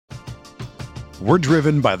We're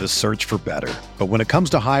driven by the search for better. But when it comes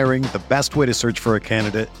to hiring, the best way to search for a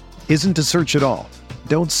candidate isn't to search at all.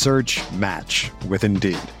 Don't search, match with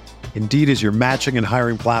Indeed. Indeed is your matching and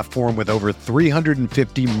hiring platform with over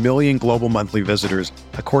 350 million global monthly visitors,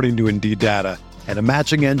 according to Indeed data, and a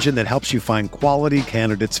matching engine that helps you find quality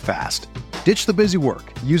candidates fast. Ditch the busy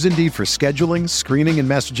work. Use Indeed for scheduling, screening, and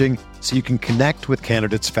messaging so you can connect with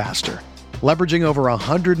candidates faster. Leveraging over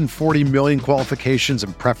 140 million qualifications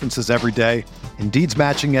and preferences every day, Indeed's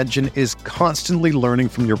matching engine is constantly learning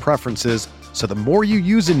from your preferences, so the more you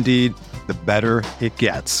use Indeed, the better it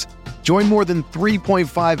gets. Join more than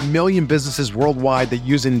 3.5 million businesses worldwide that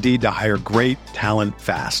use Indeed to hire great talent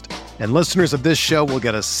fast. And listeners of this show will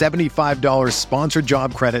get a $75 sponsored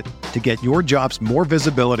job credit to get your jobs more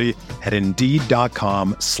visibility at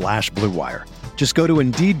Indeed.com/Blue Wire. Just go to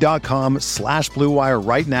Indeed.com/Blue Wire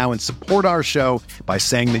right now and support our show by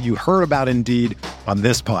saying that you heard about Indeed on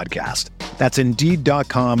this podcast. That's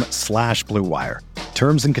Indeed.com/Blue Wire.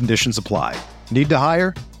 Terms and conditions apply. Need to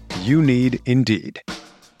hire? You need Indeed.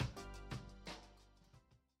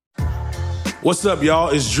 What's up, y'all?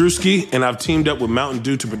 It's Drewski, and I've teamed up with Mountain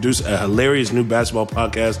Dew to produce a hilarious new basketball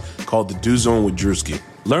podcast called The Dew Zone with Drewski.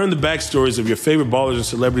 Learn the backstories of your favorite ballers and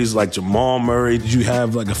celebrities like Jamal Murray. Did you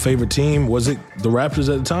have like a favorite team? Was it the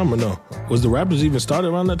Raptors at the time or no? Was the Raptors even started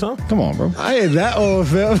around that time? Come on, bro. I ain't that old,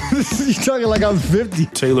 fam. You talking like I'm 50.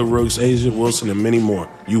 Taylor Rooks, Asia Wilson, and many more.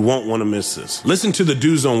 You won't want to miss this. Listen to The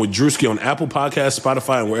Dew Zone with Drewski on Apple Podcasts,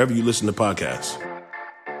 Spotify, and wherever you listen to podcasts.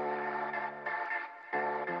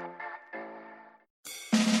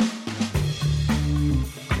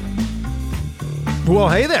 Well,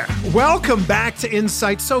 hey there. Welcome back to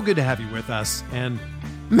Insight. So good to have you with us. And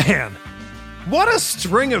man, what a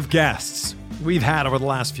string of guests we've had over the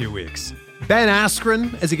last few weeks. Ben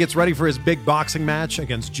Askren, as he gets ready for his big boxing match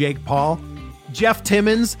against Jake Paul. Jeff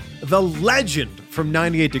Timmons, the legend from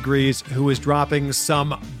 98 Degrees, who is dropping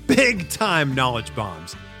some big-time knowledge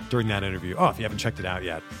bombs during that interview. Oh, if you haven't checked it out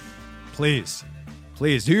yet, please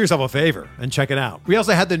do yourself a favor and check it out. We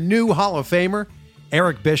also had the new Hall of Famer,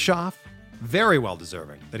 Eric Bischoff. Very well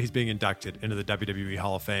deserving that he's being inducted into the WWE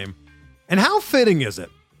Hall of Fame. And how fitting is it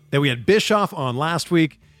that we had Bischoff on last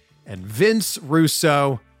week and Vince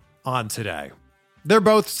Russo on today? They're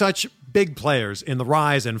both such big players in the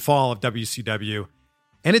rise and fall of WCW.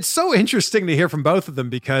 And it's so interesting to hear from both of them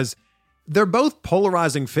because they're both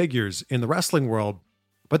polarizing figures in the wrestling world,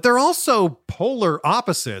 but they're also polar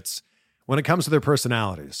opposites when it comes to their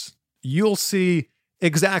personalities. You'll see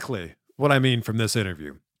exactly what I mean from this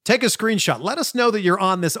interview. Take a screenshot. Let us know that you're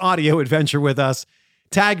on this audio adventure with us.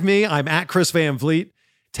 Tag me. I'm at Chris Van Vliet.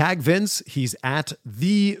 Tag Vince. He's at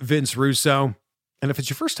the Vince Russo. And if it's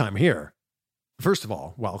your first time here, first of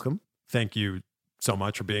all, welcome. Thank you so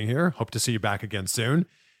much for being here. Hope to see you back again soon.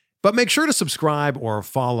 But make sure to subscribe or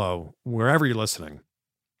follow wherever you're listening.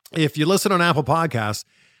 If you listen on Apple Podcasts,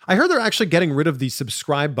 I heard they're actually getting rid of the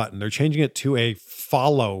subscribe button. They're changing it to a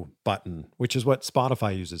follow button, which is what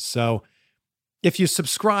Spotify uses. So if you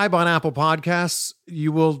subscribe on Apple Podcasts,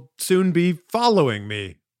 you will soon be following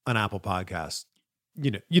me on Apple Podcasts.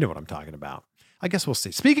 You know what I'm talking about. I guess we'll see.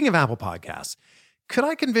 Speaking of Apple Podcasts, could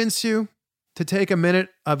I convince you to take a minute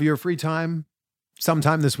of your free time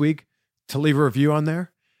sometime this week to leave a review on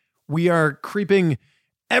there? We are creeping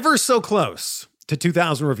ever so close to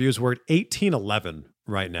 2,000 reviews. We're at 1,811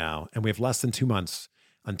 right now, and we have less than 2 months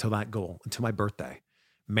until that goal, until my birthday,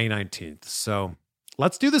 May 19th. So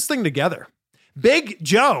let's do this thing together. Big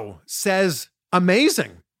Joe says,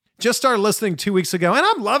 amazing. Just started listening 2 weeks ago, and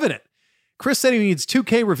I'm loving it. Chris said he needs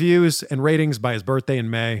 2K reviews and ratings by his birthday in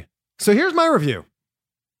May. So here's my review.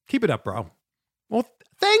 Keep it up, bro. Well,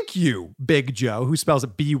 thank you, Big Joe, who spells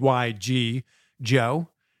it B-Y-G, Joe.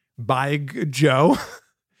 Big Joe.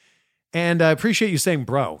 And I appreciate you saying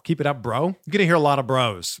bro. Keep it up, bro. You're going to hear a lot of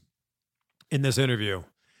bros in this interview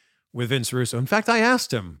with Vince Russo. In fact, I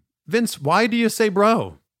asked him, Vince, why do you say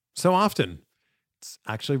bro so often? It's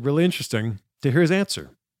actually really interesting to hear his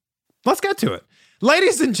answer. Let's get to it.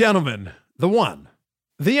 Ladies and gentlemen, the one,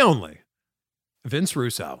 the only, Vince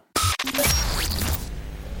Russo.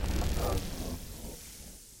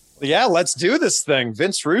 Yeah, let's do this thing.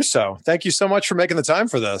 Vince Russo, thank you so much for making the time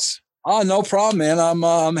for this. Oh, no problem, man.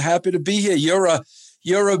 I'm happy to be here.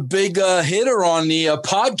 You're a big hitter on the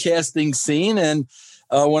podcasting scene. And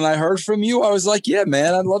when I heard from you, I was like, yeah,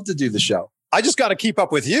 man, I'd love to do the show. I just got to keep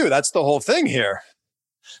up with you. That's the whole thing here.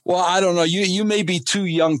 Well, I don't know. You may be too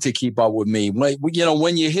young to keep up with me.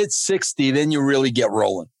 When you hit 60, then you really get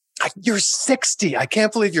rolling. You're 60. I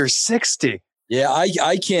can't believe you're 60. Yeah,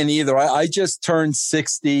 I can't either. I just turned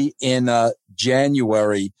 60 in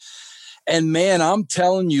January. And man, I'm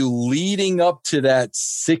telling you, leading up to that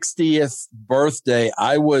 60th birthday,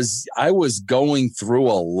 I was going through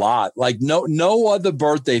a lot. Like no other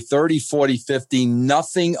birthday, 30, 40, 50,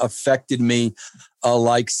 nothing affected me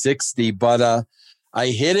like 60. But I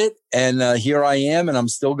hit it, and here I am, and I'm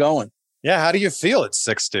still going. Yeah, how do you feel at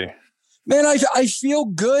 60? Man, I feel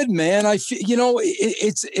good, man. I feel,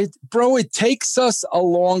 bro, it takes us a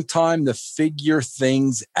long time to figure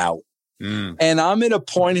things out. And I'm at a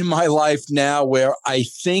point in my life now where I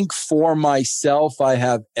think for myself, I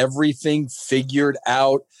have everything figured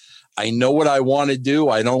out. I know what I want to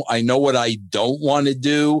do. I know what I don't want to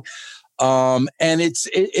do. And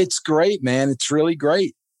it's great, man. It's really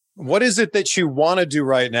great. What is it that you want to do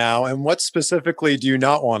right now? And what specifically do you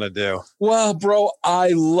not want to do? Well, bro,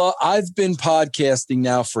 I've been podcasting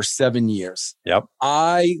now for 7 years. Yep.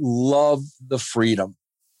 I love the freedom.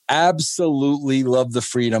 Absolutely love the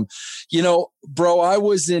freedom. Bro, I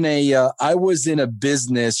was in a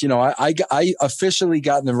business, I officially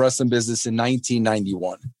got in the wrestling business in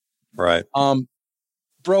 1991. Right.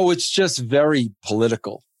 Bro, it's just very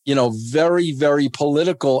political, very, very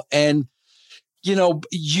political. And,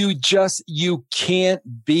 you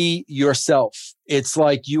can't be yourself. It's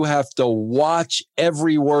like you have to watch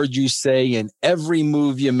every word you say and every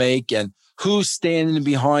move you make, and who's standing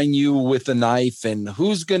behind you with a knife, and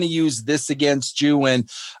who's going to use this against you. And,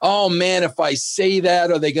 oh man, if I say that,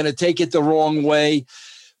 are they going to take it the wrong way?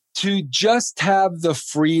 To just have the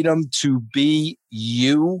freedom to be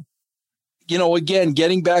you. Again,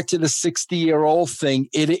 getting back to the 60-year-old thing,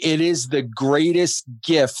 it is the greatest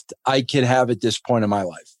gift I could have at this point in my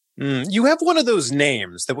life. You have one of those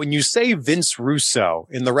names that when you say Vince Russo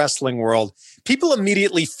in the wrestling world, people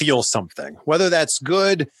immediately feel something, whether that's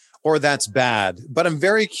good or that's bad. But I'm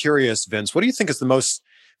very curious, Vince, what do you think is the most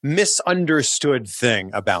misunderstood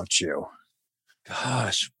thing about you?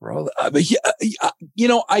 Gosh, bro. I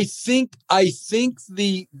think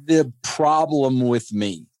the problem with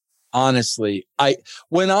me, honestly,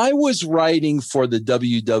 when I was writing for the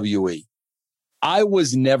WWE, I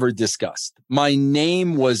was never discussed. My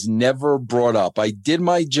name was never brought up. I did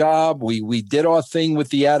my job. We did our thing with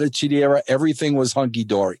the Attitude Era. Everything was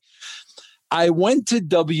hunky-dory. I went to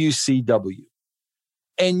WCW,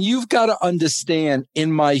 and you've got to understand,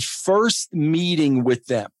 in my first meeting with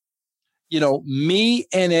them, me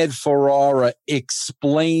and Ed Ferrara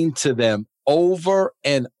explained to them over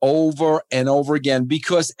and over and over again,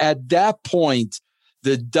 because at that point,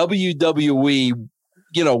 the WWE,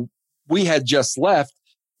 we had just left,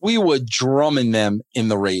 we were drumming them in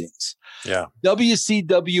the ratings. Yeah.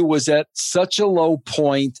 WCW was at such a low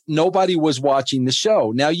point. Nobody was watching the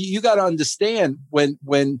show. Now you got to understand, when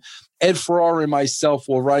Ed Ferrara and myself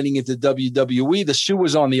were writing at the WWE, the shoe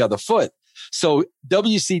was on the other foot. So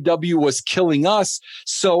WCW was killing us.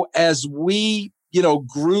 So as we,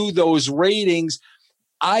 grew those ratings,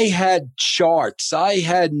 I had charts, I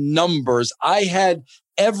had numbers, I had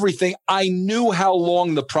everything. I knew how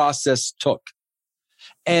long the process took.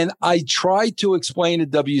 And I tried to explain to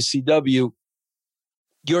WCW,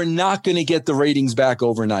 you're not going to get the ratings back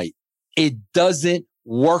overnight. It doesn't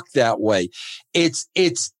work that way. It's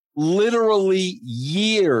literally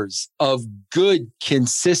years of good,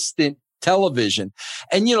 consistent television.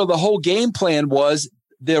 And, the whole game plan was,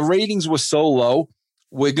 the ratings were so low,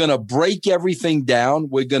 we're going to break everything down.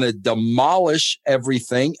 We're going to demolish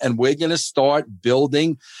everything, and we're going to start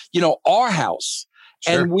building, our house.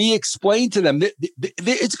 Sure. And we explained to them that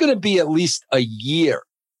it's going to be at least a year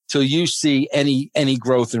till you see any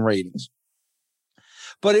growth in ratings.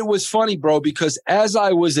 But it was funny, bro, because as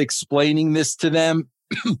I was explaining this to them,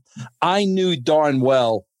 I knew darn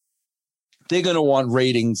well they're going to want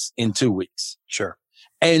ratings in 2 weeks. Sure.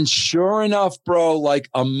 And sure enough, bro, like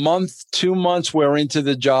a month, 2 months, we're into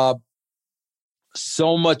the job.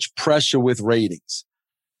 So much pressure with ratings.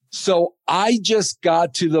 So I just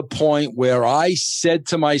got to the point where I said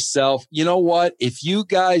to myself, you know what? If you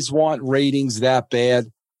guys want ratings that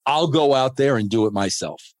bad, I'll go out there and do it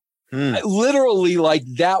myself. Literally, like,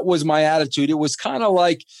 that was my attitude. It was kind of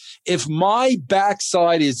like, if my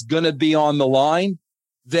backside is going to be on the line,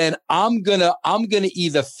 then I'm going to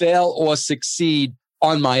either fail or succeed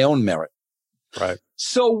on my own merit. Right.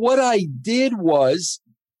 So what I did was,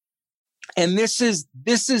 and this is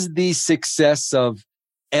the success of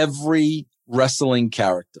every wrestling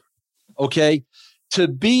character. Okay. To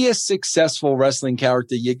be a successful wrestling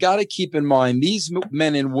character, you got to keep in mind, these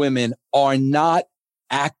men and women are not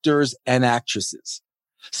actors and actresses.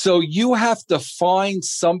 So you have to find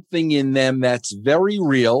something in them that's very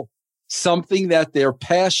real, something that they're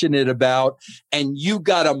passionate about, and you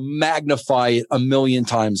got to magnify it 1,000,000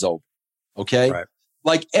 times over. Okay. Right.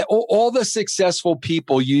 Like all the successful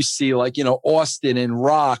people you see, like, you know, Austin and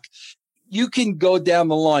Rock, you can go down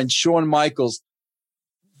the line, Shawn Michaels,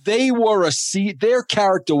 they were their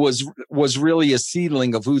character was really a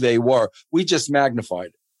seedling of who they were. We just magnified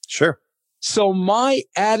it. Sure. So my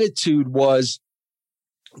attitude was,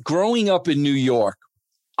 growing up in New York,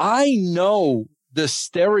 I know the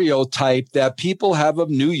stereotype that people have of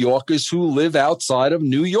New Yorkers who live outside of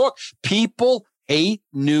New York. People hate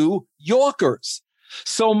New Yorkers.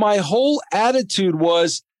 So my whole attitude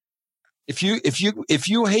was, if you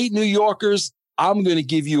hate New Yorkers, I'm going to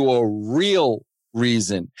give you a real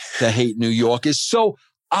reason to hate New Yorkers. So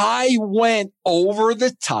I went over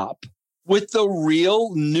the top with the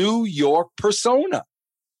real New York persona.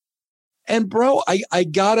 And bro, I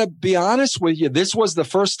gotta be honest with you. This was the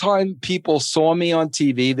first time people saw me on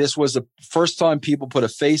TV. This was the first time people put a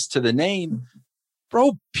face to the name.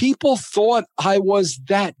 Bro, people thought I was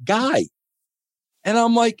that guy. And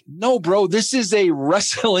I'm like, no, bro, this is a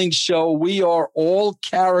wrestling show. We are all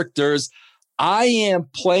characters. I am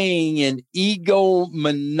playing an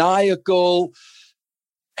egomaniacal,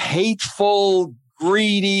 hateful,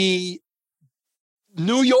 greedy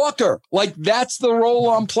New Yorker. Like, that's the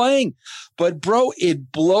role I'm playing. But bro,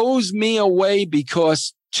 it blows me away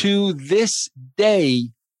because to this day,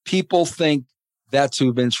 people think that's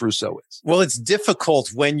who Vince Russo is. Well, it's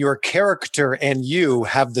difficult when your character and you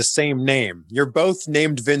have the same name. You're both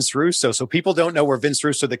named Vince Russo, so people don't know where Vince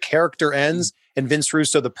Russo, the character, ends and Vince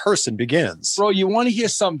Russo, the person, begins. Bro, you want to hear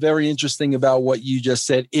something very interesting about what you just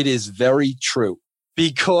said? It is very true.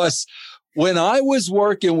 Because when I was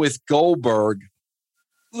working with Goldberg,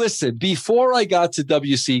 listen, before I got to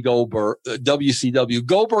WCW,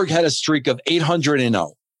 Goldberg had a streak of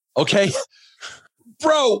 800-0. Okay?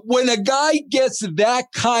 Bro, when a guy gets that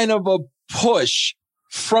kind of a push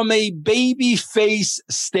from a baby face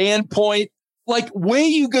standpoint, like, where are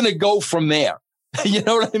you going to go from there? You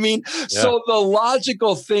know what I mean? Yeah. So the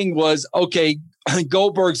logical thing was, okay,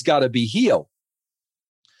 Goldberg's got to be heel.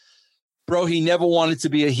 Bro, he never wanted to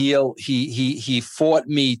be a heel. He fought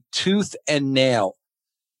me tooth and nail.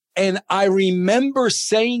 And I remember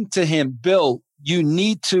saying to him, Bill, you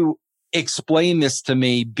need to explain this to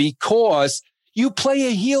me because you play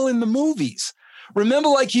a heel in the movies. Remember,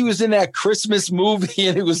 like, he was in that Christmas movie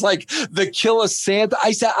and it was like the Killer Santa.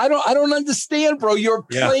 I said, I don't understand, bro. You're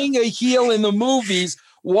playing a heel in the movies.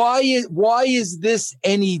 Why is this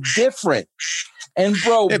any different? And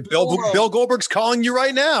bro, hey, Bill Goldberg's calling you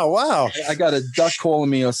right now. Wow. I got a duck calling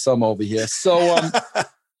me or some over here. So,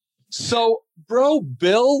 so bro,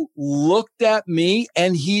 Bill looked at me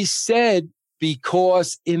and he said,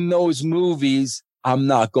 because in those movies, I'm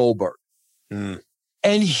not Goldberg. Mm.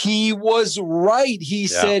 And he was right. He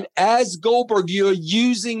said, as Goldberg, you're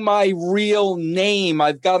using my real name.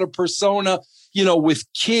 I've got a persona, you know, with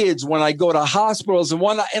kids when I go to hospitals and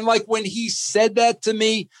whatnot. And like, when he said that to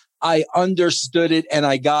me, I understood it and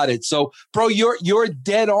I got it. So, bro, you're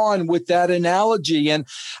dead on with that analogy. And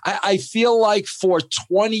I feel like for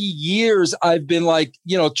 20 years, I've been like,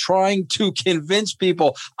 you know, trying to convince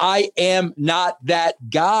people I am not that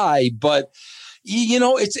guy. But, you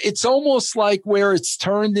know, it's almost like where it's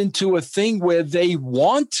turned into a thing where they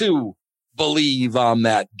want to believe I'm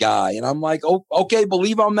that guy. And I'm like, oh, okay,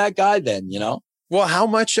 believe I'm that guy then, you know? Well, how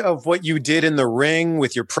much of what you did in the ring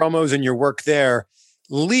with your promos and your work there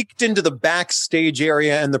leaked into the backstage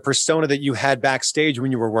area and the persona that you had backstage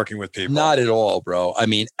when you were working with people? Not at all, bro. I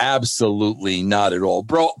mean, absolutely not at all.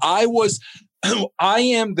 Bro, I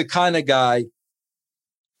am the kind of guy,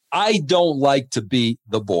 I don't like to be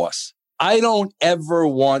the boss. I don't ever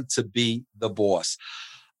want to be the boss.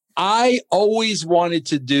 I always wanted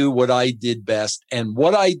to do what I did best. And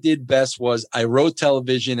what I did best was I wrote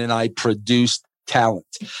television and I produced talent.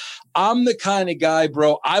 I'm the kind of guy,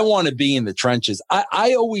 bro, I want to be in the trenches.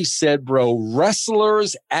 I always said, bro,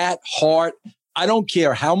 wrestlers at heart, I don't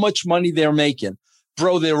care how much money they're making.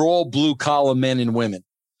 Bro, they're all blue collar men and women.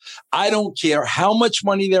 I don't care how much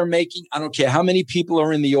money they're making. I don't care how many people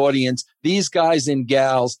are in the audience. These guys and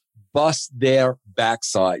gals bust their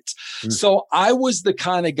backsides. Mm. So I was the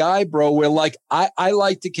kind of guy, bro, where like I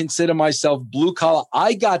like to consider myself blue collar.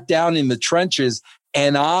 I got down in the trenches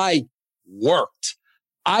and I worked.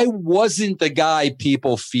 I wasn't the guy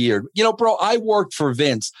people feared. You know, bro, I worked for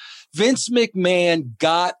Vince. Vince McMahon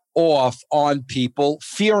got off on people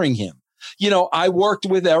fearing him. You know, I worked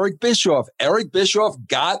with Eric Bischoff. Eric Bischoff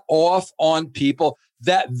got off on people.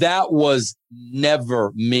 That was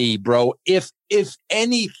never me, bro. If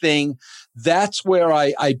anything, that's where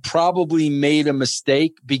I probably made a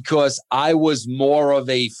mistake because I was more of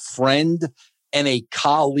a friend and a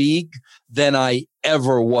colleague than I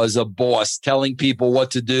ever was a boss telling people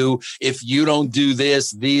what to do. If you don't do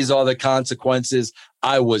this, these are the consequences.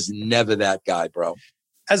 I was never that guy, bro.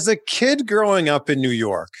 As a kid growing up in New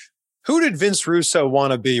York, who did Vince Russo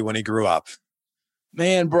want to be when he grew up?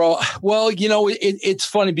 Man, bro. Well, it's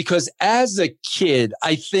funny because as a kid,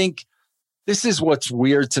 I think this is what's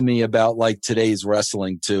weird to me about like today's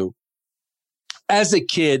wrestling too. As a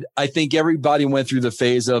kid, I think everybody went through the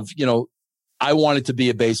phase of, I wanted to be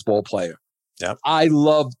a baseball player. Yep. I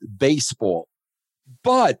loved baseball.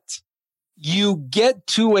 But you get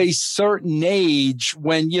to a certain age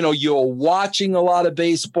when, you're watching a lot of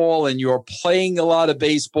baseball and you're playing a lot of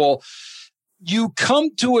baseball. You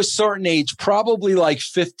come to a certain age, probably like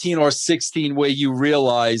 15 or 16, where you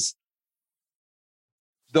realize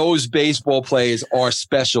those baseball players are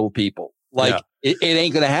special people. Like it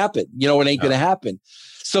ain't going to happen. It ain't going to happen.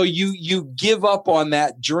 So you give up on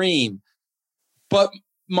that dream. But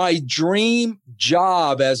my dream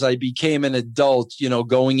job as I became an adult,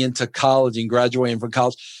 going into college and graduating from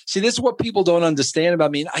college. See, this is what people don't understand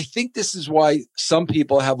about me. And I think this is why some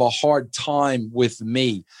people have a hard time with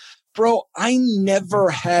me. Bro, I never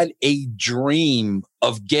had a dream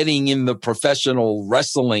of getting in the professional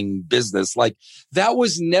wrestling business. Like, that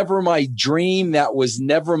was never my dream. That was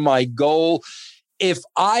never my goal. If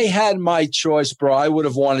I had my choice, bro, I would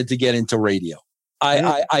have wanted to get into radio.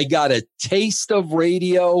 I got a taste of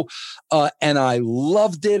radio, and I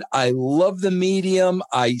loved it. I love the medium.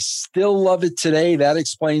 I still love it today. That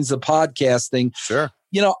explains the podcasting. Sure.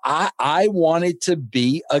 I wanted to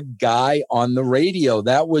be a guy on the radio.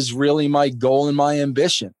 That was really my goal and my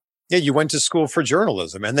ambition. Yeah, you went to school for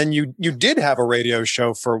journalism, and then you did have a radio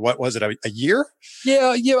show for, what was it, a year?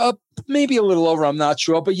 Yeah, maybe a little over. I'm not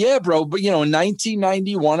sure. But yeah, bro. But, in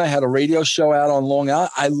 1991, I had a radio show out on Long Island.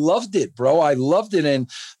 I loved it, bro. I loved it. And,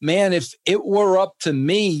 man, if it were up to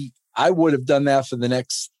me, I would have done that for the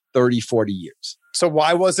next 30, 40 years. So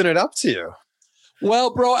why wasn't it up to you?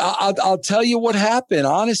 Well, bro, I'll tell you what happened.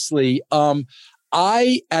 Honestly,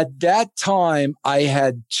 at that time, I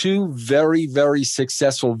had two very, very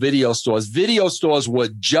successful video stores. Video stores were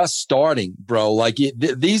just starting, bro. Like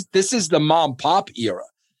this is the mom pop era.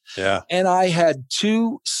 Yeah. And I had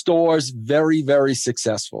two stores very, very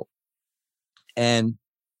successful. And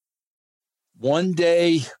one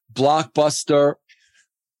day, Blockbuster,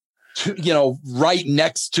 right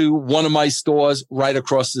next to one of my stores, right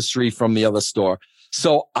across the street from the other store.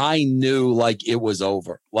 So I knew like it was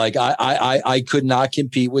over. Like I could not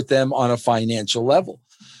compete with them on a financial level.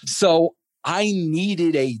 So I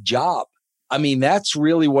needed a job. I mean, that's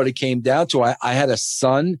really what it came down to. I had a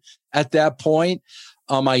son at that point.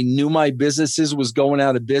 I knew my businesses was going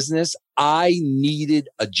out of business. I needed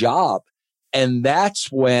a job. And that's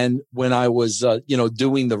when I was,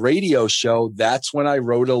 doing the radio show, that's when I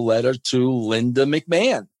wrote a letter to Linda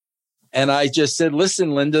McMahon. And I just said,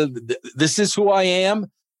 listen, Linda, this is who I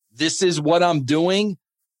am. This is what I'm doing.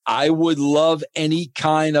 I would love any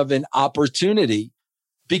kind of an opportunity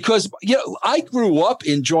because, I grew up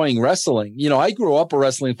enjoying wrestling. I grew up a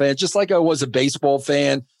wrestling fan, just like I was a baseball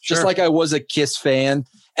fan, just like I was a Kiss fan.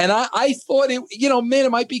 And I thought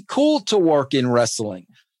it might be cool to work in wrestling.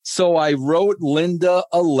 So I wrote Linda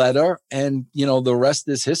a letter and, the rest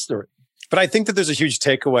is history. But I think that there's a huge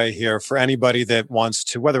takeaway here for anybody that wants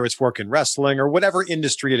to, whether it's work in wrestling or whatever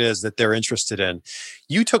industry it is that they're interested in.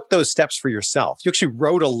 You took those steps for yourself. You actually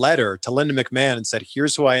wrote a letter to Linda McMahon and said,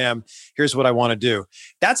 here's who I am. Here's what I want to do.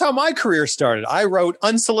 That's how my career started. I wrote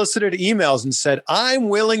unsolicited emails and said, I'm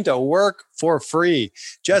willing to work for free.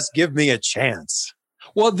 Just give me a chance.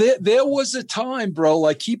 Well, there was a time, bro,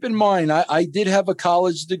 like keep in mind, I did have a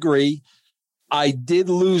college degree. I did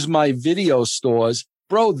lose my video stores.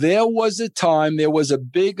 Bro, there was a time, there was a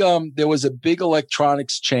big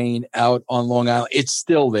electronics chain out on Long Island. It's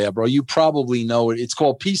still there, bro. You probably know it. It's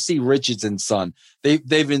called PC Richards & Son. They've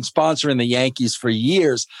been sponsoring the Yankees for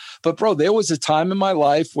years. But bro, there was a time in my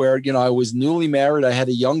life where, I was newly married. I had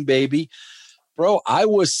a young baby. Bro, I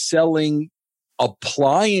was selling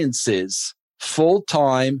appliances full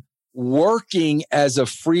time, working as a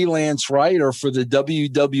freelance writer for the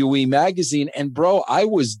WWE magazine. And bro, I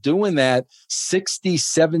was doing that 60,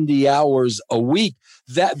 70 hours a week.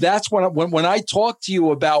 That's when I talk to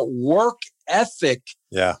you about work ethic.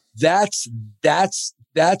 Yeah. That's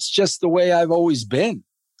just the way I've always been.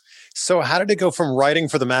 So how did it go from writing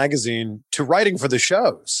for the magazine to writing for the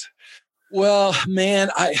shows? Well, man,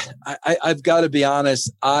 I've got to be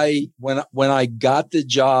honest. When I got the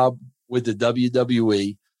job with the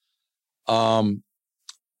WWE,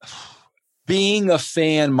 being a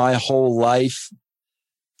fan my whole life,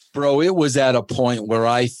 bro, it was at a point where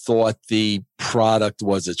I thought the product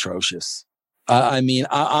was atrocious. I'm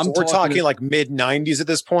So we're talking like mid 90s at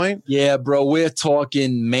this point. Yeah, bro. We're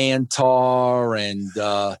talking Mantar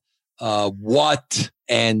and What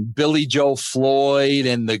and Billy Joe Floyd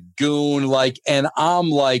and the Goon. And I'm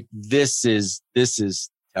like, this is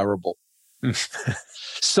terrible.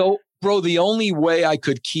 So, bro, the only way I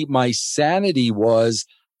could keep my sanity was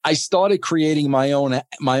I started creating my own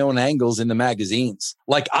angles in the magazines.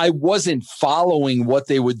 Like, I wasn't following what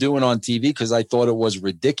they were doing on TV because I thought it was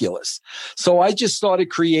ridiculous. So I just started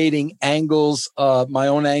creating angles, my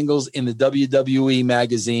own angles in the WWE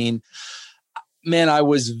magazine. Man, I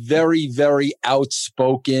was very, very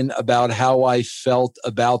outspoken about how I felt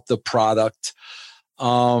about the product.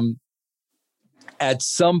 At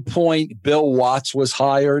some point, Bill Watts was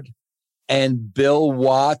hired. And Bill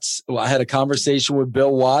Watts, I had a conversation with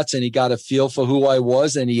Bill Watts, and he got a feel for who I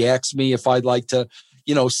was. And he asked me if I'd like to,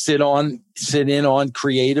 sit in on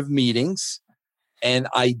creative meetings. And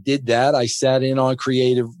I did that. I sat in on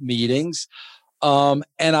creative meetings. And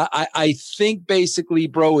I think basically,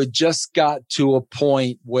 bro, it just got to a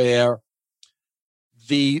point where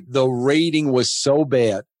the rating was so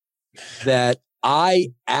bad that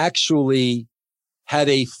I actually had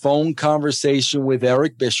a phone conversation with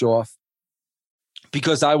Eric Bischoff,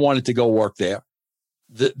 because I wanted to go work there.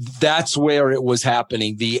 That's where it was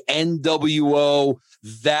happening. The NWO,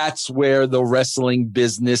 that's where the wrestling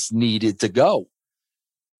business needed to go.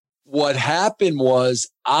 What happened was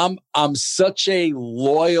I'm such a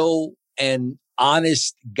loyal and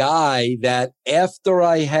honest guy that after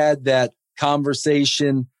I had that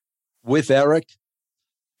conversation with Eric,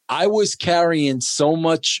 I was carrying so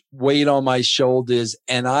much weight on my shoulders,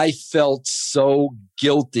 and I felt so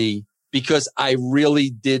guilty because I really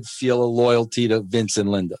did feel a loyalty to Vince and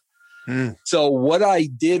Linda. So what I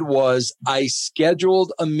did was I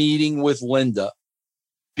scheduled a meeting with Linda,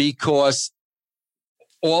 because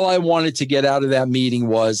all I wanted to get out of that meeting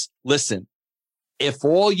was, listen, if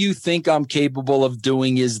all you think I'm capable of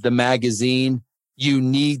doing is the magazine, you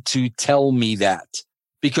need to tell me that.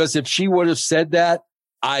 Because if she would have said that,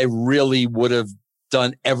 I really would have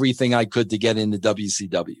done everything I could to get into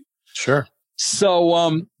WCW. Sure.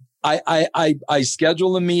 So, I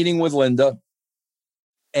schedule a meeting with Linda,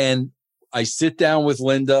 and I sit down with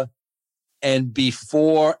Linda, and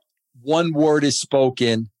before one word is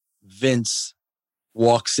spoken, Vince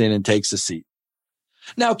walks in and takes a seat.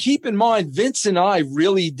 Now, keep in mind, Vince and I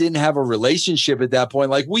really didn't have a relationship at that point.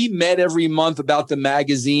 Like, we met every month about the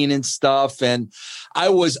magazine and stuff, and I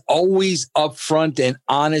was always upfront and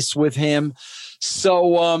honest with him.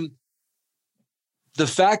 So, the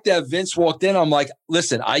fact that Vince walked in, I'm like,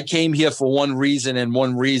 listen, I came here for one reason and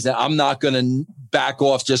one reason. I'm not going to back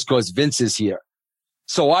off just because Vince is here.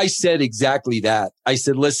 So I said exactly that. I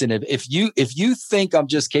said, listen, if you think I'm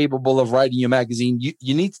just capable of writing your magazine,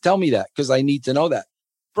 you need to tell me that, because I need to know that.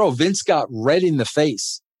 Bro, Vince got red in the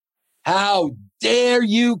face. How dare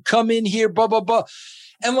you come in here, blah, blah, blah.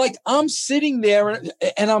 And like, I'm sitting there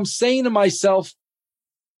and I'm saying to myself,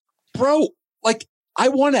 bro, like, I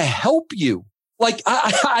want to help you. Like,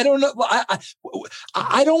 I don't know.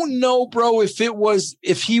 I don't know, bro, if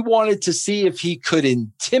he wanted to see if he could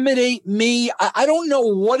intimidate me. I don't know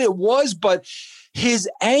what it was, but his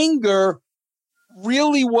anger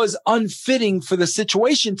really was unfitting for the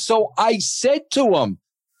situation. So I said to him,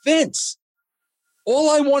 Vince, all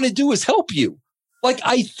I want to do is help you. Like,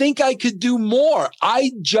 I think I could do more.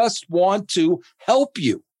 I just want to help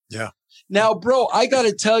you. Yeah. Now, bro, I got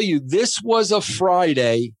to tell you, this was a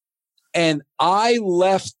Friday. And I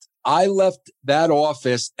left that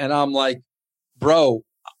office, and I'm like, bro,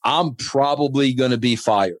 I'm probably going to be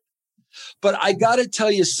fired. But I got to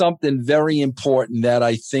tell you something very important that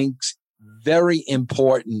I think's very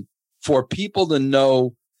important for people to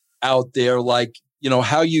know out there, like,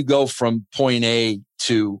 how you go from point A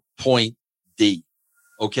to point D.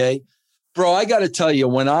 Okay, bro, I got to tell you,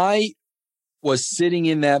 when I was sitting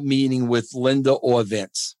in that meeting with Linda or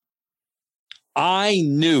Vince, I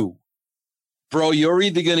knew, bro, you're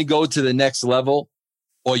either going to go to the next level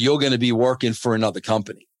or you're going to be working for another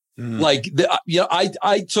company. Like,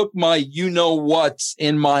 I took my what's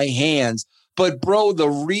in my hands. But, bro, the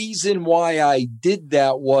reason why I did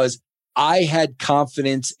that was I had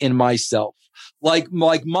confidence in myself. Like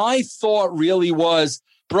my thought really was,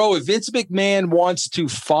 bro, if Vince McMahon wants to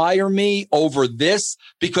fire me over this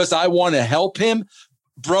because I want to help him,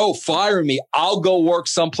 bro, fire me. I'll go work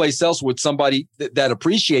someplace else with somebody that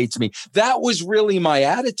appreciates me. That was really my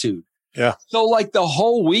attitude. Yeah. So like the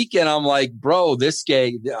whole weekend, I'm like, bro, this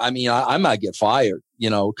guy, I might get fired,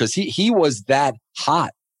 because he was that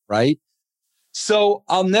hot, right? So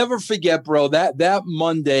I'll never forget, bro, that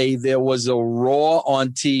Monday there was a Raw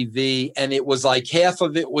on TV, and it was like half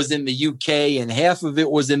of it was in the UK and half of it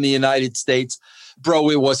was in the United States. Bro,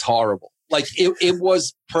 it was horrible. Like it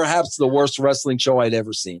was perhaps the worst wrestling show I'd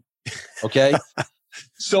ever seen. Okay.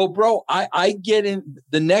 So, bro, I get in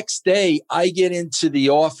the next day, I get into the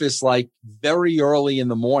office like very early in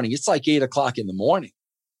the morning. It's like 8:00 in the morning.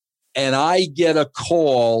 And I get a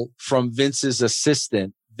call from Vince's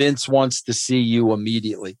assistant. Vince wants to see you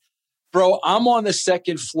immediately. Bro, I'm on the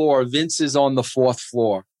second floor. Vince is on the fourth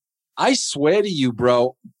floor. I swear to you,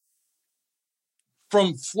 bro,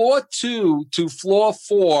 from floor 2 to floor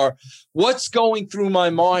 4, what's going through my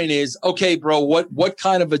mind is, okay, bro, what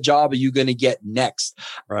kind of a job are you going to get next?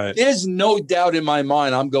 Right. There's no doubt in my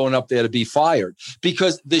mind I'm going up there to be fired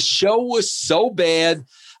because the show was so bad.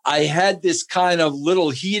 I had this kind of little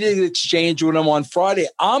heated exchange with him on Friday.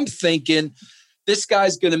 I'm thinking this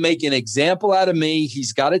guy's going to make an example out of me.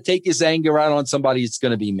 He's got to take his anger out on somebody. It's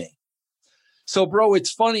going to be me. So, bro,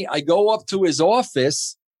 it's funny. I go up to his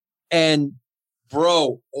office and,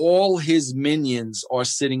 bro, all his minions are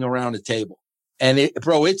sitting around a table. And,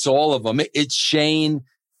 bro, it's all of them. It's Shane.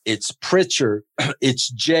 It's Pritchard. It's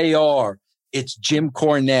JR. It's Jim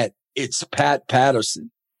Cornette. It's Pat Patterson.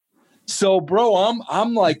 So, bro,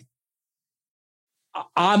 I'm like,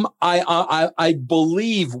 I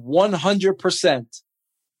believe 100%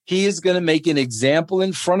 he is going to make an example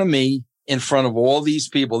in front of me, in front of all these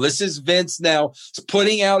people. This is Vince now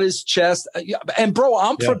putting out his chest. And bro,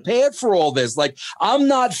 I'm prepared for all this. Like, I'm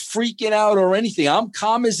not freaking out or anything. I'm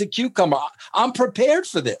calm as a cucumber. I'm prepared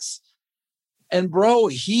for this. And bro,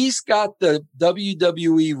 he's got the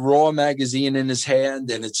WWE Raw magazine in his hand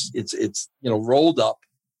and it's rolled up.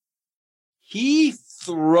 He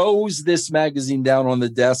throws this magazine down on the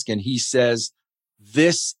desk and he says,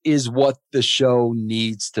 "This is what the show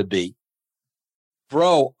needs to be."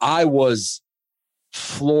 Bro, I was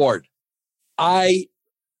floored. I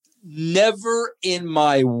never in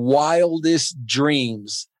my wildest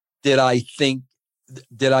dreams did I think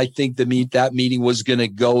that meeting was going to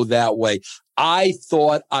go that way. I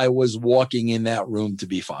thought I was walking in that room to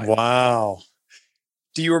be fired. Wow.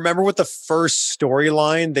 Do you remember what the first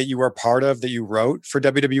storyline that you were part of that you wrote for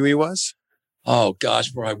WWE was? Oh gosh,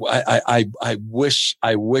 bro! I wish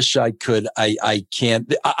I could. I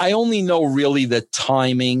can't. I only know really the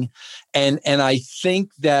timing, and I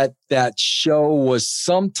think that show was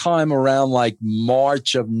sometime around like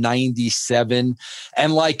March of '97,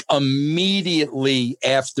 and like immediately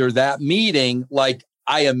after that meeting, like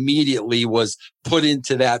I immediately was put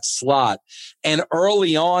into that slot. And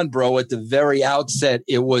early on, bro, at the very outset,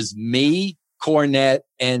 it was me, Cornette,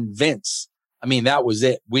 and Vince. I mean, that was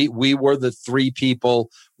it. We were the three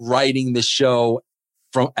people writing the show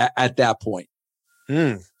at that point.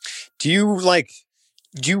 Do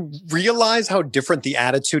you realize how different the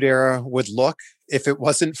Attitude Era would look if it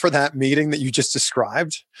wasn't for that meeting that you just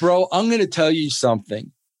described? Bro, I'm going to tell you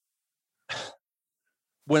something.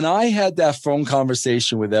 When I had that phone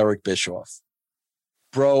conversation with Eric Bischoff,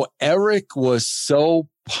 bro, Eric was so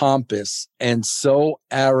pompous and so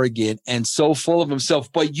arrogant and so full of himself.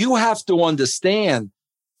 But you have to understand,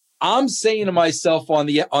 I'm saying to myself on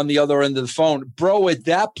the other end of the phone, bro, at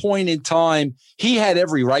that point in time, he had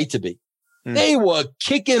every right to be. They were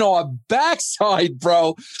kicking our backside,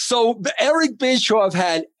 bro. So Eric Bischoff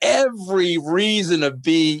had every reason to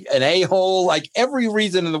be an a-hole, like every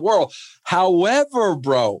reason in the world. However,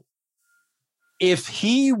 bro, if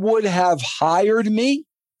he would have hired me,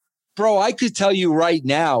 bro, I could tell you right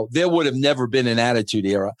now, there would have never been an Attitude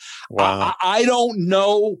Era. Wow. I don't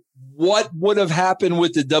know what would have happened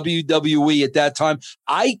with the WWE at that time.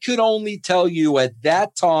 I could only tell you at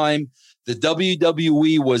that time, the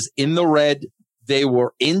WWE was in the red. They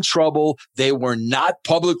were in trouble. They were not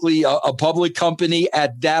publicly a public company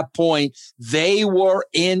at that point. They were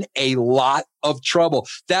in a lot of trouble.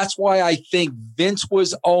 That's why I think Vince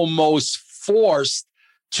was almost forced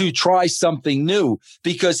to try something new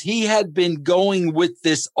because he had been going with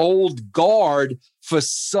this old guard for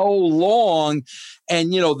so long.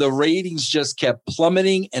 And, the ratings just kept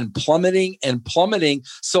plummeting and plummeting and plummeting.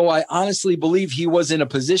 So I honestly believe he was in a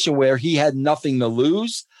position where he had nothing to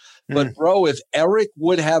lose. But bro, if Eric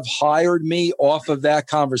would have hired me off of that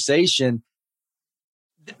conversation,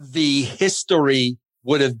 the history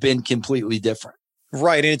would have been completely different.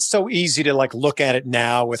 Right. And it's so easy to look at it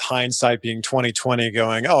now with hindsight being 2020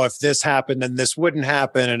 going, oh, if this happened, then this wouldn't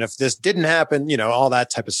happen. And if this didn't happen, all that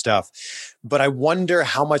type of stuff. But I wonder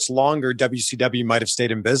how much longer WCW might have stayed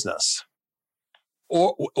in business.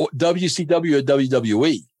 or WCW or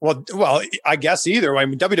WWE? Well, I guess either. I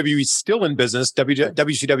mean, WWE is still in business.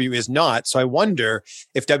 WCW is not. So I wonder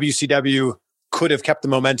if WCW could have kept the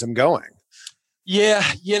momentum going. Yeah,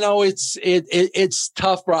 it's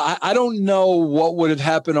tough, bro. I don't know what would have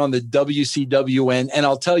happened on the WCW end, and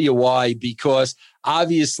I'll tell you why. Because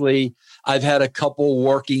obviously, I've had a couple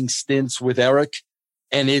working stints with Eric,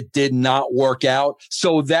 and it did not work out.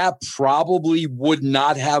 So that probably would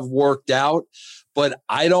not have worked out. But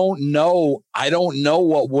I don't know. I don't know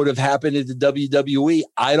what would have happened at the WWE.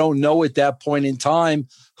 I don't know at that point in time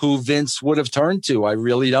who Vince would have turned to. I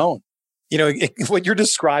really don't. What you're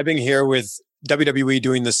describing here with WWE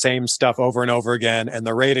doing the same stuff over and over again and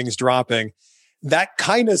the ratings dropping, that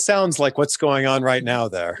kind of sounds like what's going on right now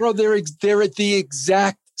there. Bro, they're at the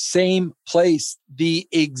exact same place.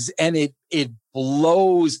 And it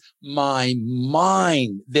blows my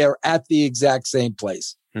mind. They're at the exact same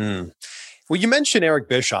place. Well, you mentioned Eric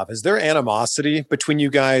Bischoff. Is there animosity between you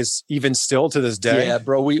guys even still to this day? Yeah,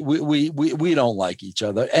 bro, we don't like each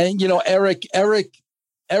other. And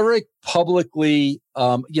Eric publicly,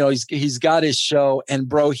 he's got his show, and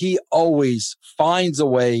bro, he always finds a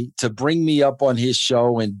way to bring me up on his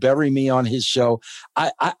show and bury me on his show.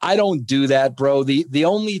 I don't do that, bro. The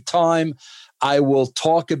only time I will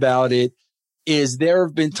talk about it is there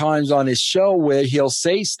have been times on his show where he'll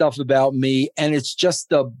say stuff about me and it's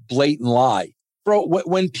just a blatant lie. Bro,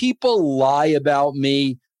 when people lie about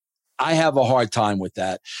me, I have a hard time with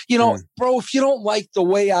that. Bro, if you don't like the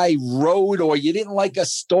way I wrote or you didn't like a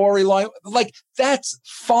storyline, like that's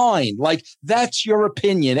fine. Like that's your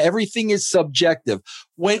opinion. Everything is subjective.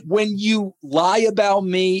 When you lie about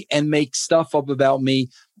me and make stuff up about me,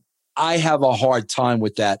 I have a hard time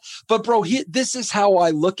with that. But bro, this is how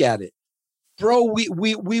I look at it. Bro,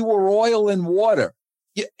 we were oil and water.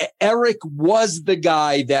 Eric was the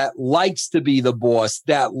guy that likes to be the boss,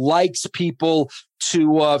 that likes people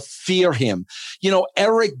to fear him.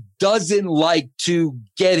 Eric doesn't like to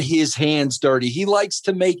get his hands dirty. He likes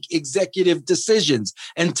to make executive decisions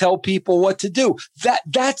and tell people what to do.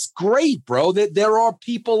 That's great, bro. That there are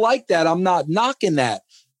people like that. I'm not knocking that.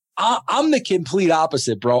 I'm the complete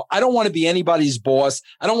opposite, bro. I don't want to be anybody's boss.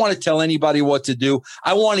 I don't want to tell anybody what to do.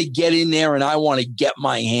 I want to get in there and I want to get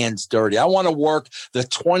my hands dirty. I want to work the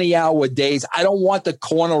 20-hour days. I don't want the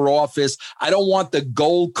corner office. I don't want the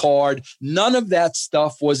gold card. None of that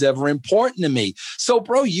stuff was ever important to me. So,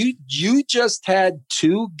 bro, you just had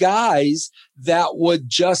two guys that were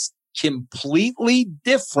just completely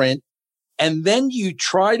different, and then you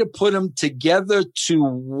try to put them together to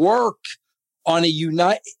work on a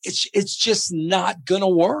unite. It's just not going to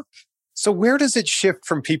work. So where does it shift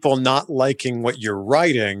from people not liking what you're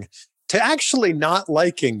writing to actually not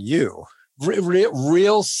liking you?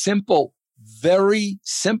 Real simple, very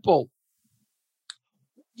simple.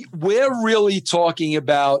 We're really talking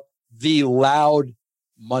about the loud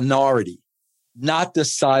minority, not the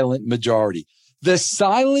silent majority. The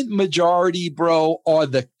silent majority, bro, are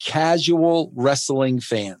the casual wrestling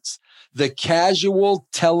fans. The casual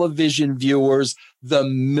television viewers, the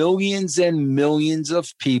millions and millions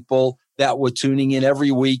of people that were tuning in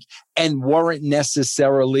every week and weren't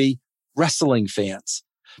necessarily wrestling fans,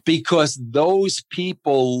 because those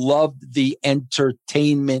people loved the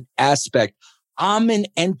entertainment aspect. I'm an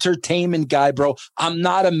entertainment guy, bro. I'm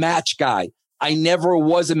not a match guy. I never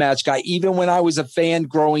was a match guy, even when I was a fan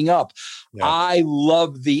growing up. Yeah. I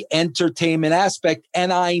love the entertainment aspect.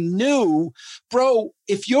 And I knew, bro,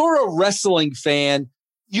 if you're a wrestling fan,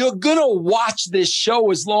 you're going to watch this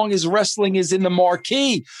show as long as wrestling is in the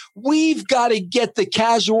marquee. We've got to get the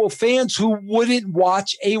casual fans who wouldn't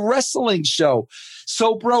watch a wrestling show.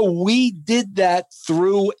 So, bro, we did that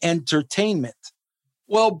through entertainment.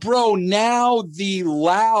 Well, bro, now the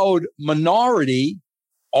loud minority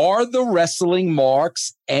are the wrestling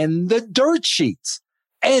marks and the dirt sheets.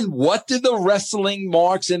 And what do the wrestling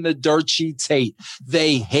marks and the dirt sheets hate?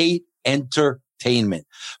 They hate entertainment.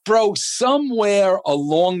 Bro, somewhere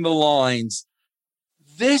along the lines,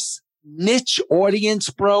 this niche audience,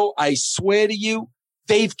 bro, I swear to you,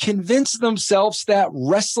 they've convinced themselves that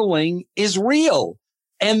wrestling is real.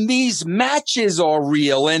 And these matches are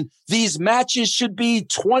real, and these matches should be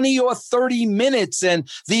 20 or 30 minutes, and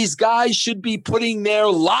these guys should be putting their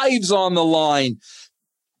lives on the line.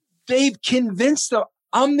 They've convinced them.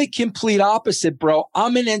 I'm the complete opposite, bro.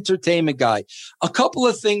 I'm an entertainment guy. A couple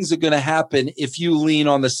of things are going to happen if you lean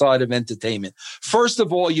on the side of entertainment. First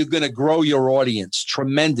of all, you're going to grow your audience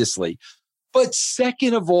tremendously. But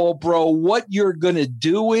second of all, bro, what you're going to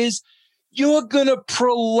do is You're going to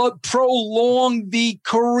prolong the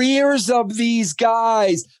careers of these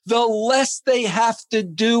guys. The less they have to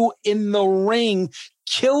do in the ring,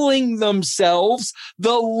 killing themselves,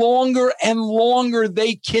 the longer and longer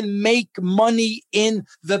they can make money in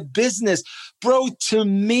the business. Bro, to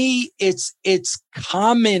me, it's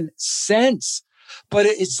common sense. But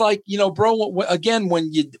it's like, you know, bro, again,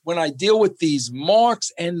 when I deal with these marks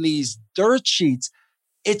and these dirt sheets,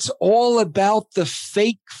 it's all about the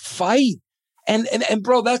fake fight. And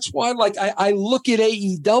bro, that's why, like, I look at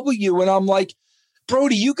AEW and I'm like, bro,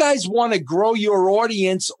 do you guys want to grow your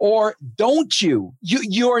audience or don't you?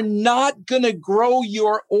 You're not going to grow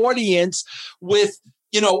your audience with,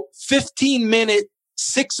 15-minute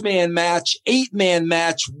 6-man match, 8-man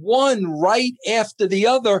match, one right after the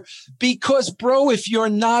other. Because, bro, if you're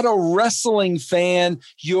not a wrestling fan,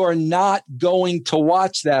 you're not going to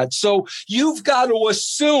watch that. So you've got to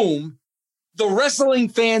assume the wrestling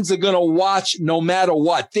fans are going to watch no matter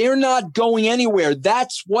what. They're not going anywhere.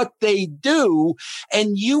 That's what they do.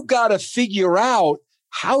 And you got to figure out,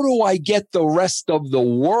 how do I get the rest of the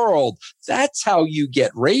world? That's how you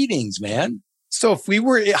get ratings, man. So if we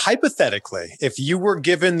were, hypothetically, if you were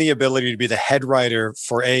given the ability to be the head writer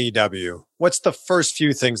for AEW, what's the first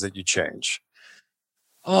few things that you change?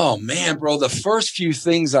 Oh, man, bro, the first few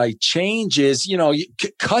things I change is, you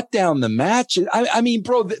cut down the matches. I mean,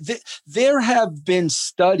 bro, there have been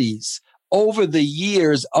studies over the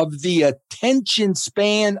years of the attention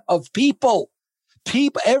span of people.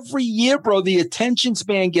 Every year, bro, the attention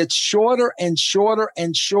span gets shorter and shorter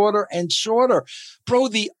and shorter and shorter. Bro,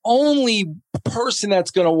 the only person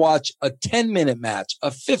that's going to watch a 10-minute match,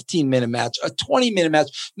 a 15-minute match, a 20-minute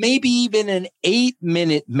match, maybe even an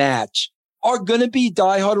 8-minute match are going to be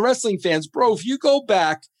diehard wrestling fans. Bro, if you go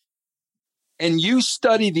back and you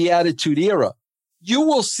study the Attitude Era, you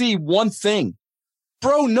will see one thing.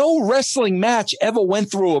 Bro, no wrestling match ever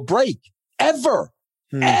went through a break. Ever.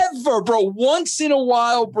 Ever, bro. Once in a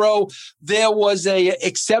while, bro, there was a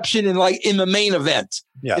exception in the main event.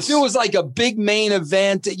 Yes. If it was like a big main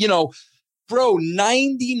event, bro,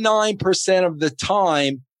 99% of the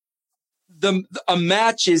time, a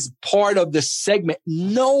match is part of the segment.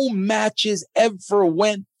 No matches ever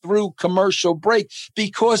went through commercial break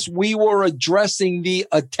because we were addressing the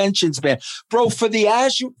attention span. Bro, for the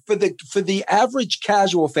average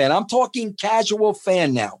casual fan, I'm talking casual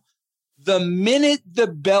fan now. The minute the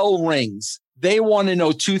bell rings, they want to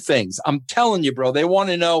know two things. I'm telling you, bro, they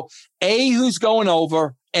want to know A, who's going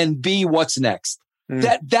over, and B, what's next.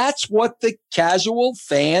 That's what the casual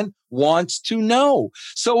fan wants to know.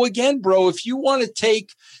 So again, bro, if you want to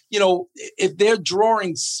take, if they're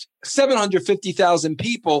drawing 750,000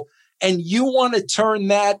 people and you want to turn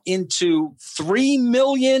that into 3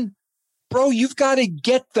 million, bro, you've got to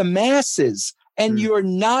get the masses. And you're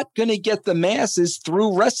not going to get the masses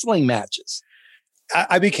through wrestling matches.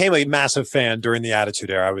 I became a massive fan during the Attitude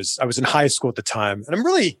Era. I was in high school at the time. And I'm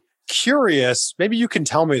really curious, maybe you can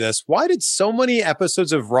tell me this. Why did so many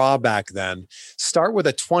episodes of Raw back then start with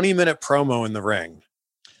a 20-minute promo in the ring?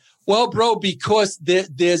 Well, bro, because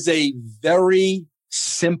there's a very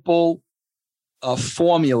simple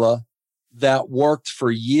formula that worked for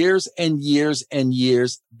years and years and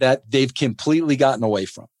years that they've completely gotten away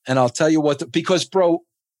from. And I'll tell you what, because, bro,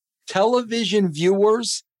 television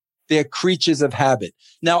viewers, they're creatures of habit.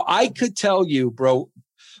 Now, I could tell you, bro,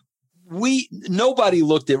 nobody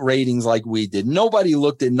looked at ratings like we did. Nobody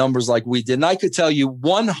looked at numbers like we did. And I could tell you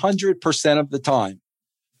 100% of the time,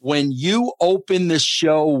 when you open the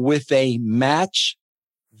show with a match,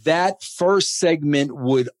 that first segment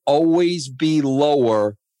would always be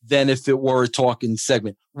lower than if it were a talking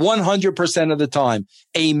segment. 100% of the time,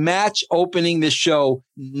 a match opening the show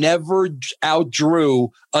never outdrew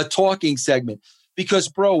a talking segment. Because,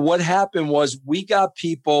 bro, what happened was we got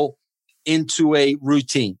people into a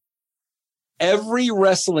routine. Every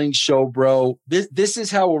wrestling show, bro, this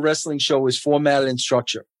is how a wrestling show is formatted and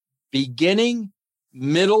structured. Beginning,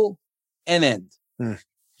 middle, and end.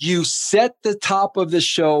 You set the top of the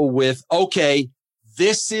show with, okay,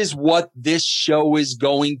 this is what this show is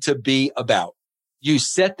going to be about. You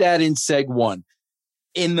set that in seg 1.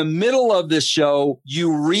 In the middle of the show,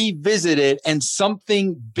 you revisit it and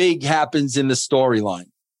something big happens in the storyline.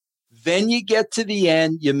 Then you get to the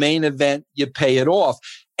end, your main event, you pay it off.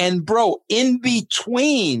 And bro, in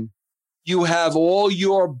between, you have all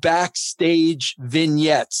your backstage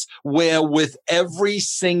vignettes where with every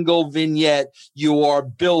single vignette, you are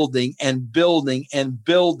building and building and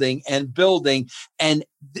building and building. And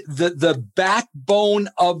the backbone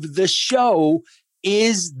of the show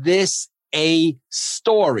is this a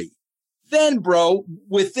story. Then, bro,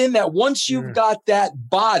 within that, once you've got that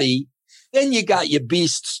body, Then you got your B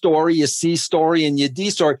story, your C story, and your D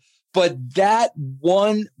story. But that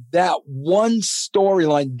one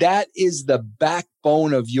storyline, that is the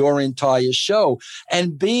backbone of your entire show.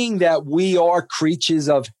 And being that we are creatures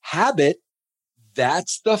of habit,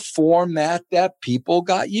 that's the format that people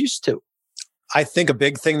got used to. I think a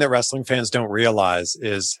big thing that wrestling fans don't realize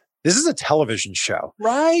is this is a television show.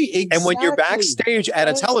 Right, exactly. And when you're backstage at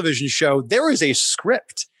a television show, there is a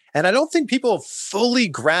script. And I don't think people fully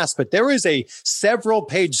grasp it. There is a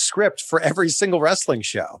several-page script for every single wrestling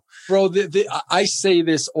show. Bro, I say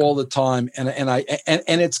this all the time, and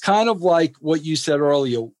it's kind of like what you said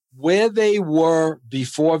earlier, where they were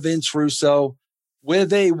before Vince Russo, where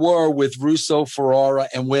they were with Russo Ferrara,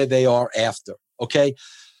 and where they are after, okay?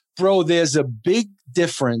 Bro, there's a big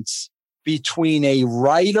difference between a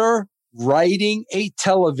writer writing a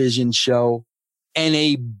television show and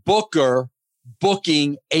a booker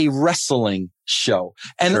booking a wrestling show.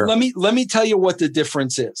 And sure. let me tell you what the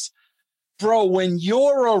difference is. Bro, when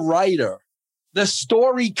you're a writer, the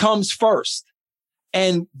story comes first.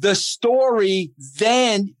 And the story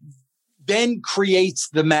then creates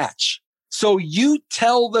the match. So you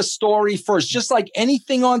tell the story first, just like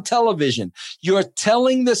anything on television. You're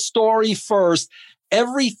telling the story first.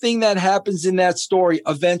 Everything that happens in that story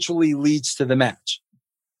eventually leads to the match.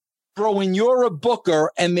 Bro, when you're a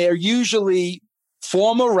booker, and they're usually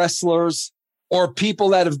former wrestlers or people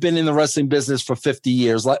that have been in the wrestling business for 50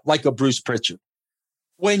 years, like a Bruce Pritchard.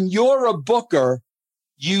 When you're a booker,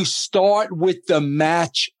 you start with the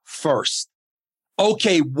match first.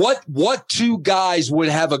 Okay, what two guys would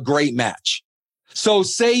have a great match? So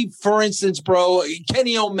say, for instance, bro,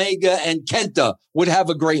 Kenny Omega and Kenta would have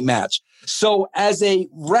a great match. So as a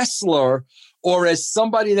wrestler or as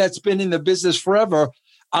somebody that's been in the business forever,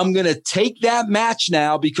 I'm going to take that match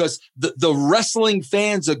now because the wrestling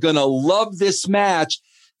fans are going to love this match.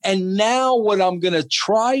 And now what I'm going to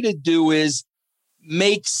try to do is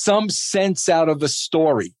make some sense out of a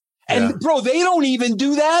story. And bro, they don't even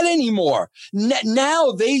do that anymore.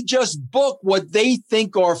 Now they just book what they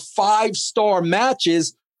think are 5-star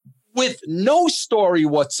matches with no story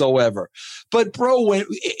whatsoever. But bro, when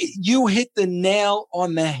you hit the nail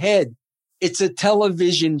on the head, it's a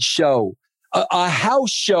television show. A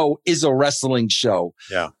house show is a wrestling show.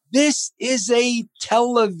 Yeah. This is a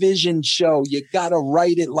television show. You got to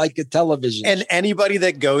write it like a television show. And anybody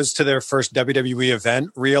that goes to their first WWE event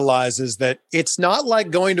realizes that it's not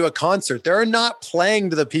like going to a concert. They're not playing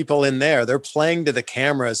to the people in there. They're playing to the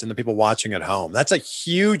cameras and the people watching at home. That's a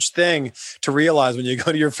huge thing to realize when you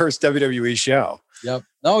go to your first WWE show. Yep.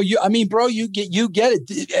 No, bro, you get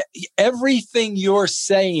it. Everything you're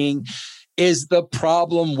saying is the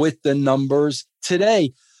problem with the numbers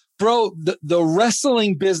today. Bro, the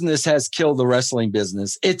wrestling business has killed the wrestling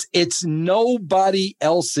business. It's nobody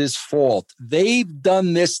else's fault. They've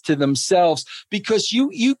done this to themselves because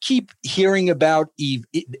you keep hearing about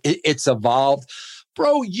it's evolved.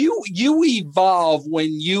 Bro, you evolve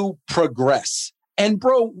when you progress. And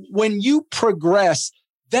bro, when you progress,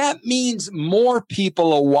 that means more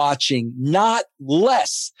people are watching, not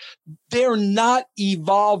less. They're not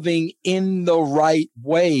evolving in the right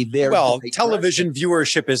way. Television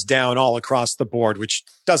viewership is down all across the board, which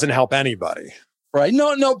doesn't help anybody. Right.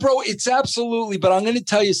 No, bro, it's absolutely. But I'm going to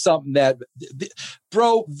tell you something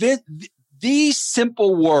bro, these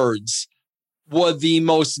simple words were the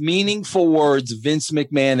most meaningful words Vince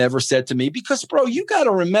McMahon ever said to me. Because, bro, you got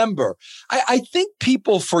to remember, I think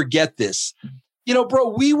people forget this.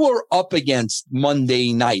 Bro, we were up against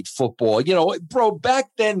Monday Night Football. Bro, back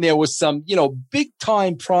then there was some, big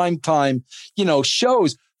time, prime time,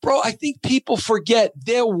 shows. Bro, I think people forget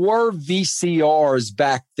there were VCRs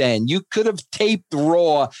back then. You could have taped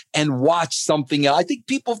Raw and watched something else. I think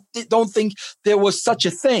people don't think there was such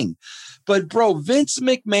a thing. But bro, Vince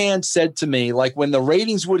McMahon said to me, like when the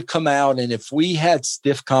ratings would come out and if we had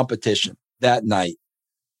stiff competition that night,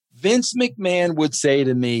 Vince McMahon would say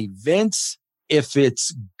to me, Vince, if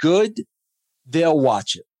it's good, they'll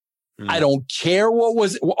watch it. I don't care what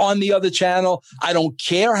was on the other channel. I don't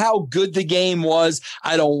care how good the game was.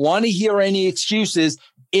 I don't want to hear any excuses.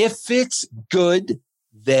 If it's good,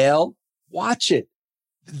 they'll watch it.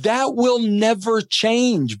 That will never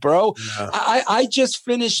change, bro. Yeah. I just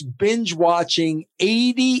finished binge watching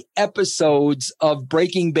 80 episodes of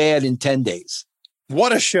Breaking Bad in 10 days.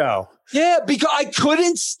 What a show. Yeah, because I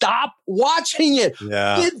couldn't stop watching it.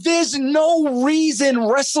 Yeah. There's no reason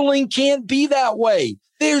wrestling can't be that way.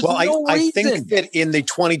 There's no reason. I think that in the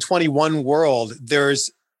 2021 world,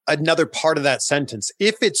 there's another part of that sentence.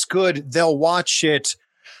 If it's good, they'll watch it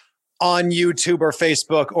on YouTube or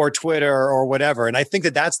Facebook or Twitter or whatever. And I think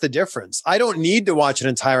that that's the difference. I don't need to watch an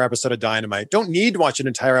entire episode of Dynamite. Don't need to watch an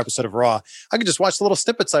entire episode of Raw. I can just watch the little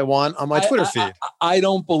snippets I want on my Twitter feed. I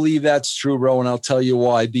don't believe that's true, bro. And I'll tell you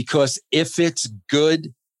why. Because if it's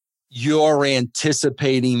good, you're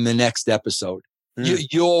anticipating the next episode.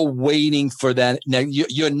 You're waiting for that. Now,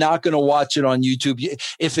 you're not going to watch it on YouTube.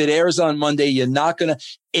 If it airs on Monday, you're not going to.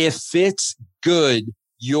 If it's good,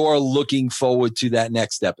 you're looking forward to that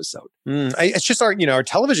next episode. It's just our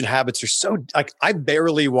television habits are so, like, I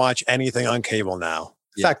barely watch anything on cable now.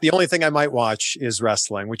 In fact, the only thing I might watch is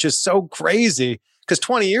wrestling, which is so crazy because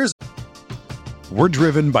 20 years. We're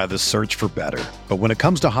driven by the search for better. But when it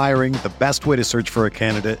comes to hiring, the best way to search for a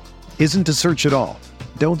candidate isn't to search at all.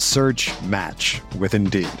 Don't search, match with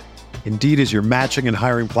Indeed. Indeed is your matching and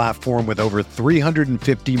hiring platform with over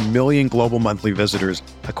 350 million global monthly visitors,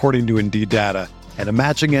 according to Indeed data, and a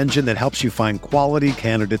matching engine that helps you find quality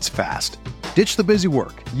candidates fast. Ditch the busy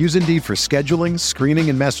work. Use Indeed for scheduling, screening,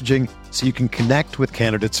 and messaging so you can connect with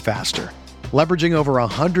candidates faster. Leveraging over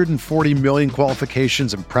 140 million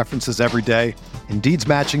qualifications and preferences every day, Indeed's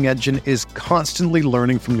matching engine is constantly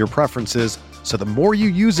learning from your preferences, so the more you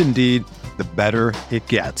use Indeed, the better it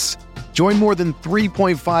gets. Join more than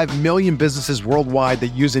 3.5 million businesses worldwide that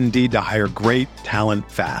use Indeed to hire great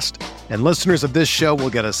talent fast. And listeners of this show will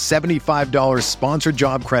get a $75 sponsored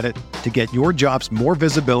job credit to get your jobs more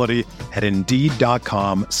visibility at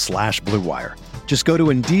Indeed.com/Blue Wire. Just go to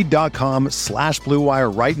Indeed.com/Blue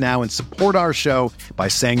Wire right now and support our show by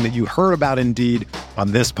saying that you heard about Indeed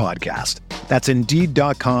on this podcast. That's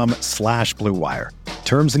Indeed.com/Blue Wire.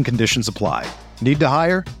 Terms and conditions apply. Need to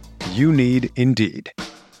hire? You need Indeed.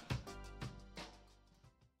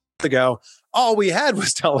 Ago, all we had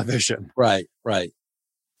was television. Right.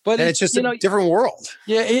 But it's just a different world.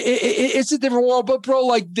 Yeah, it's a different world. But bro,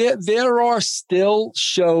 like there are still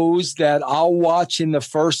shows that I'll watch in the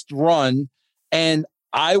first run, and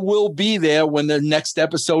I will be there when the next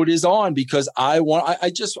episode is on because I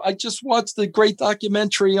just watched the great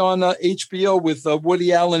documentary on HBO with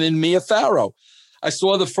Woody Allen and Mia Farrow. I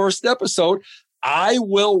saw the first episode. I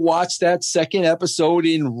will watch that second episode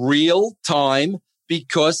in real time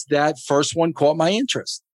because that first one caught my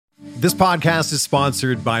interest. This podcast is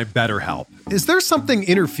sponsored by BetterHelp. Is there something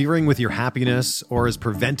interfering with your happiness or is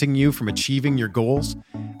preventing you from achieving your goals?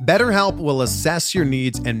 BetterHelp will assess your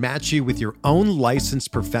needs and match you with your own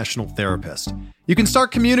licensed professional therapist. You can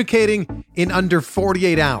start communicating in under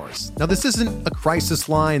 48 hours. Now, this isn't a crisis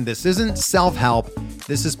line. This isn't self-help.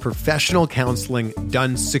 This is professional counseling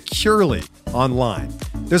done securely online.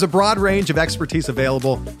 There's a broad range of expertise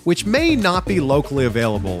available, which may not be locally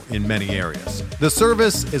available in many areas. The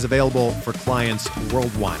service is available for clients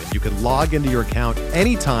worldwide, and you can log into your account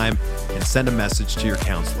anytime and send a message to your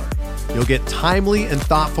counselor. You'll get timely and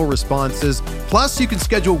thoughtful responses. Plus, you can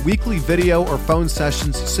schedule weekly video or phone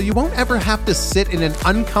sessions so you won't ever have to sit in an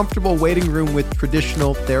uncomfortable waiting room with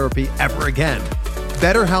traditional therapy ever again.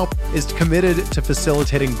 BetterHelp is committed to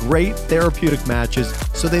facilitating great therapeutic matches,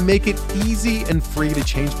 so they make it easy and free to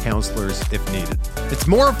change counselors if needed. It's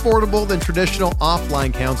more affordable than traditional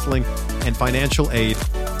offline counseling, and financial aid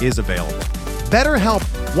is available. BetterHelp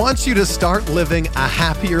wants you to start living a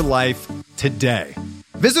happier life today.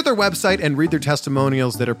 Visit their website and read their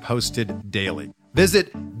testimonials that are posted daily.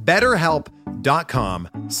 Visit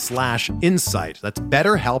BetterHelp.com/insight. That's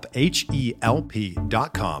BetterHelp,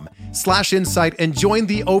 HELP.com/insight, and join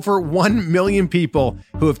the over 1 million people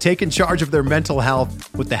who have taken charge of their mental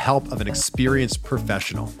health with the help of an experienced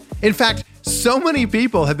professional. In fact, so many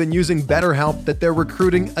people have been using BetterHelp that they're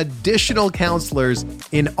recruiting additional counselors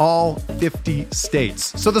in all 50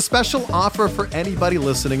 states. So the special offer for anybody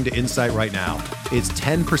listening to Insight right now is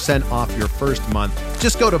 10% off your first month.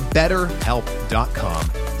 Just go to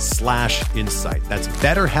BetterHelp.com/insight. That's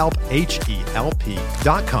BetterHelp,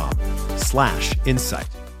 HELP.com/insight.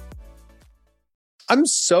 I'm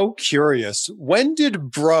so curious. When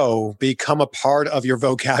did bro become a part of your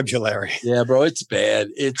vocabulary? Yeah, bro, it's bad.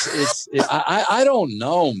 I don't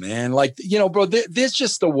know, man. Like, bro, there's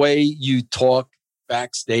just the way you talk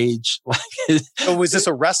backstage. So was this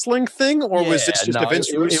a wrestling thing or was this just a Vince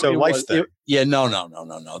Russo life thing?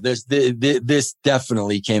 No. This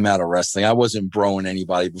definitely came out of wrestling. I wasn't broing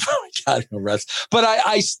anybody before I got into wrestling. But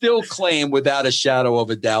I still claim without a shadow of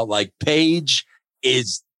a doubt, like Paige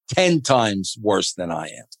is 10 times worse than I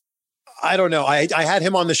am. I don't know. I had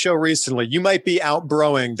him on the show recently. You might be out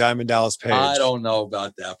broing Diamond Dallas Page. I don't know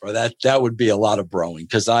about that, bro. That would be a lot of broing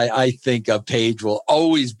because I think Page will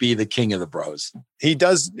always be the king of the bros. He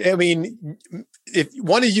does. I mean, if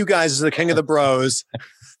one of you guys is the king of the bros,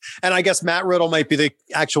 And I guess Matt Riddle might be the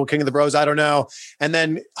actual king of the bros. I don't know. And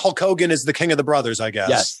then Hulk Hogan is the king of the brothers, I guess.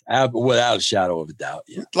 Yes, without a shadow of a doubt.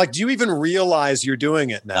 Yeah. Like, do you even realize you're doing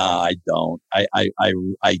it now? No, I don't. I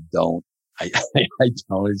don't. I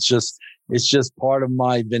don't. It's just part of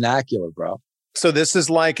my vernacular, bro. So this is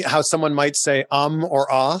like how someone might say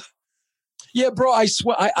or ah? Yeah, bro, I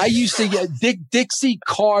swear, I used to get Dixie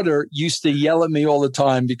Carter used to yell at me all the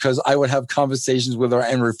time because I would have conversations with her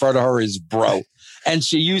and refer to her as bro. And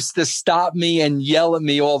she used to stop me and yell at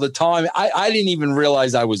me all the time. I didn't even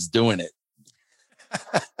realize I was doing it.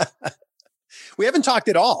 We haven't talked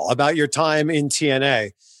at all about your time in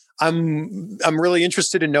TNA. I'm really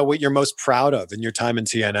interested to know what you're most proud of in your time in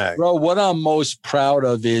TNA. Bro, what I'm most proud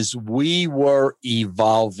of is we were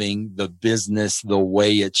evolving the business the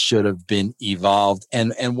way it should have been evolved.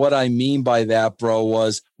 And what I mean by that, bro,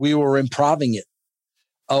 was we were improving it.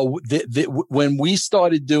 When we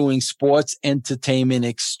started doing Sports Entertainment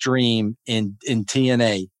Extreme in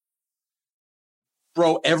TNA,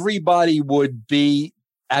 bro, everybody would be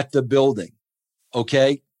at the building,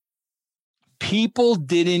 okay? People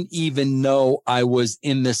didn't even know I was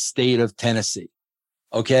in the state of Tennessee.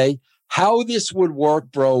 Okay. How this would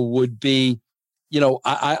work, bro, would be,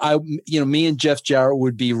 me and Jeff Jarrett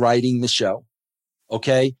would be writing the show.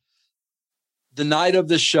 Okay. The night of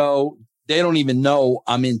the show, they don't even know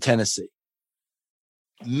I'm in Tennessee.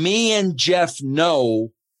 Me and Jeff know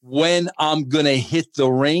when I'm going to hit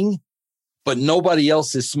the ring, but nobody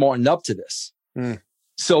else is smartened up to this.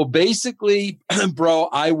 So basically, bro,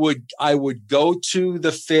 I would go to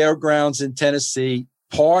the fairgrounds in Tennessee,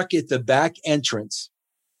 park at the back entrance,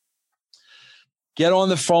 get on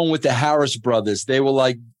the phone with the Harris brothers. They were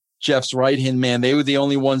like Jeff's right-hand man. They were the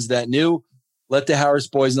only ones that knew. Let the Harris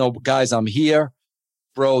boys know, guys, I'm here.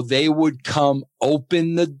 Bro, they would come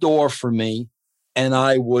open the door for me, and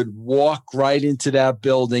I would walk right into that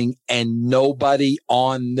building, and nobody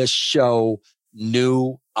on the show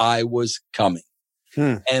knew I was coming.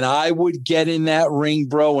 And I would get in that ring,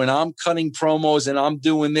 bro, and I'm cutting promos and I'm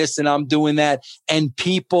doing this and I'm doing that. And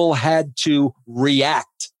people had to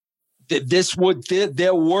react.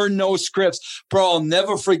 There were no scripts. Bro, I'll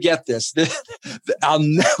never forget this. I'll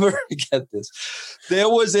never forget this. There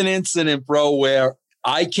was an incident, bro, where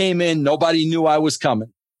I came in, nobody knew I was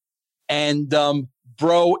coming. And,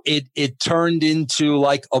 bro, it turned into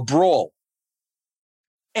like a brawl.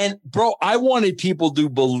 And bro, I wanted people to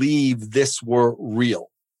believe this were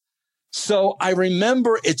real. So I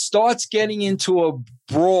remember it starts getting into a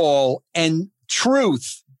brawl, and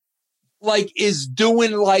Truth like is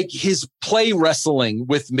doing like his play wrestling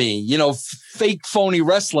with me, fake phony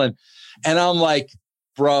wrestling. And I'm like,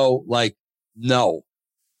 bro, like, no,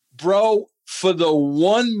 bro, for the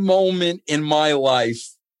one moment in my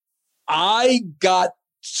life, I got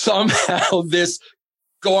somehow this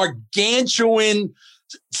gargantuan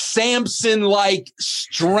Samson-like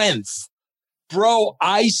strength. Bro,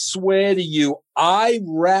 I swear to you, I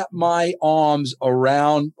wrapped my arms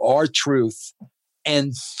around R-Truth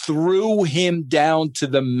and threw him down to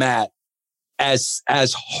the mat as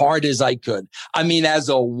hard as I could. I mean, as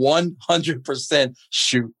a 100%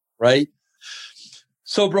 shoot, right?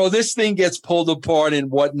 So, bro, this thing gets pulled apart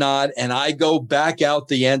and whatnot, and I go back out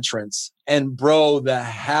the entrance. And, bro, the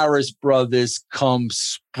Harris brothers come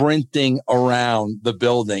sprinting around the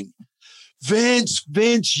building. Vince,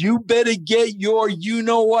 you better get your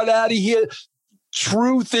you-know-what out of here.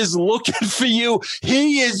 Truth is looking for you.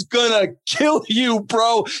 He is gonna kill you,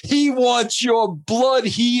 bro. He wants your blood.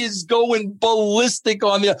 He is going ballistic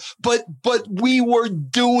on you. But we were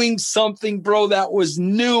doing something, bro, that was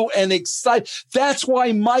new and exciting. That's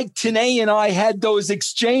why Mike Tenay and I had those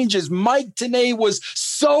exchanges. Mike Tenay was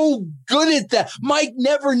so good at that. Mike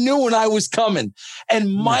never knew when I was coming.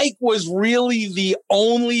 And Mike was really the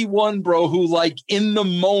only one, bro, who like in the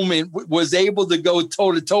moment was able to go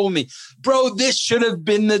toe to toe with me. Bro, this should have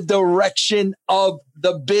been the direction of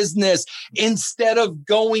the business. Instead of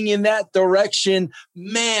going in that direction,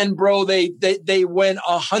 man, bro, they went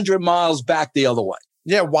 100 miles back the other way.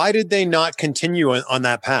 Yeah. Why did they not continue on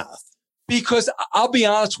that path? Because I'll be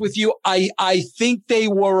honest with you, I think they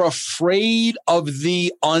were afraid of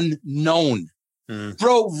the unknown.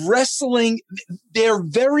 Bro, wrestling, they're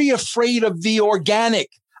very afraid of the organic.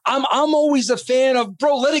 I'm always a fan of,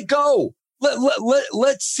 bro, let it go.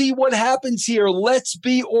 Let's see what happens here. Let's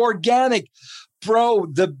be organic. Bro,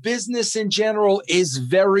 the business in general is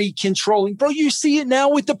very controlling. Bro, you see it now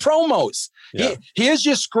with the promos. Yeah. Here's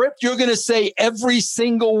your script. You're going to say every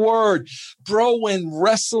single word. Bro, when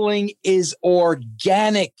wrestling is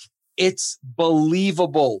organic, it's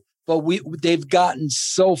believable. but they've gotten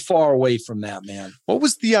so far away from that, man. What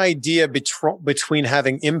was the idea between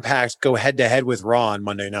having Impact go head to head with Raw on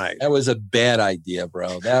Monday night? That was a bad idea,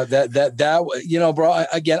 bro. That you know, bro,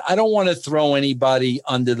 again, I don't want to throw anybody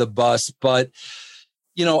under the bus, but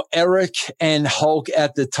you know, Eric and Hulk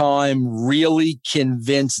at the time really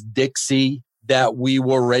convinced Dixie that we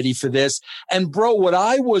were ready for this. And bro, what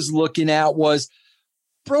I was looking at was,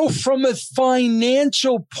 bro, from a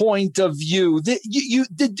financial point of view,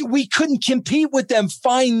 we couldn't compete with them.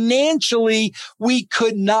 Financially, we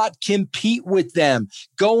could not compete with them.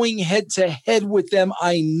 Going head to head with them,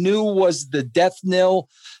 I knew was the death knell,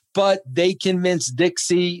 but they convinced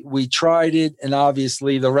Dixie. We tried it, and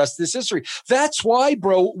obviously the rest is history. That's why,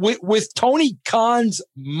 bro, with Tony Khan's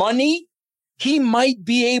money, he might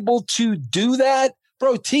be able to do that.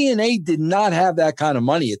 Bro, TNA did not have that kind of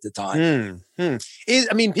money at the time.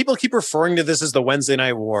 I mean, people keep referring to this as the Wednesday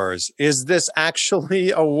Night Wars. Is this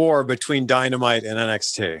actually a war between Dynamite and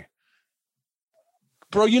NXT?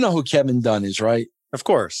 Bro, you know who Kevin Dunn is, right? Of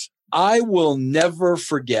course. I will never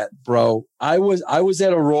forget, bro. I was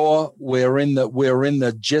at a Raw. We're in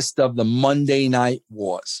the gist of the Monday Night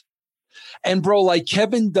Wars. And bro, like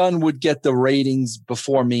Kevin Dunn would get the ratings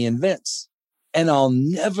before me and Vince. And I'll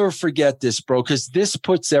never forget this, bro, because this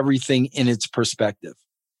puts everything in its perspective.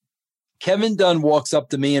 Kevin Dunn walks up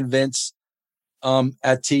to me and Vince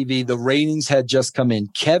at TV. The ratings had just come in.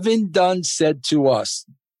 Kevin Dunn said to us,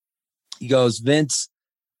 he goes, Vince,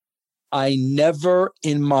 I never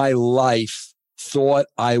in my life thought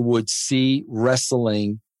I would see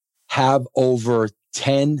wrestling have over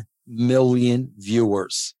 10 million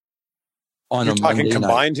viewers on a Monday night.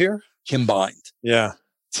 Combined here? Combined. Yeah.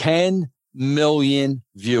 10 million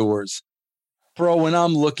viewers. Bro, when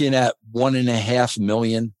I'm looking at 1.5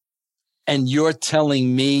 million and you're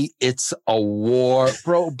telling me it's a war,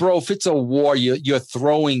 bro, if it's a war, you're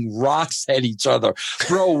throwing rocks at each other.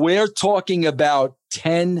 Bro, we're talking about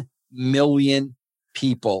 10 million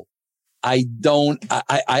people. I don't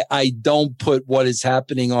put what is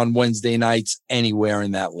happening on Wednesday nights anywhere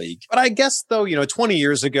in that league. But I guess, though, 20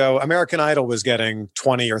 years ago, American Idol was getting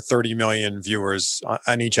 20 or 30 million viewers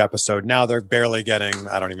on each episode. Now they're barely getting,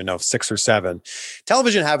 I don't even know, 6 or 7.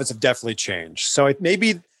 Television habits have definitely changed. So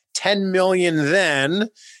maybe 10 million then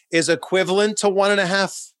is equivalent to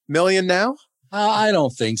 1.5 million now? I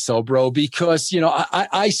don't think so, bro, because,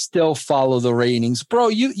 I still follow the ratings. Bro,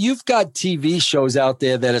 you've got TV shows out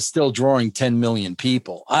there that are still drawing 10 million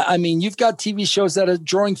people. I mean, you've got TV shows that are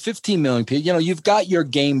drawing 15 million people. You've got your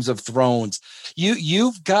Games of Thrones.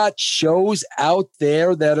 You've got shows out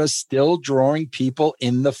there that are still drawing people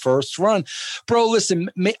in the first run. Bro, listen,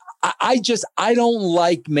 I don't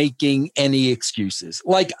like making any excuses.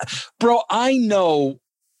 Like, bro, I know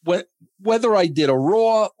whether I did a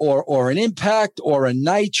Raw or an Impact or a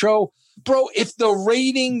Nitro, bro, if the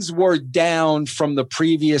ratings were down from the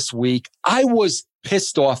previous week, I was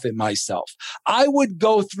pissed off at myself. I would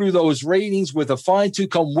go through those ratings with a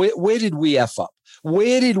fine-tooth comb. Where did we F up?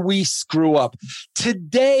 Where did we screw up?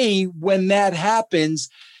 Today, when that happens,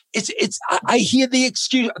 I hear the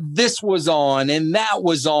excuse, this was on and that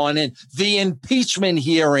was on and the impeachment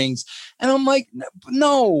hearings. And I'm like,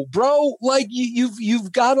 no, bro, like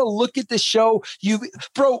you've got to look at the show.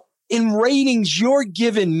 Bro, in ratings, you're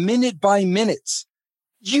given minute by minutes.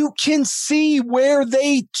 You can see where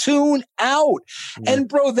they tune out. And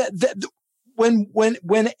bro,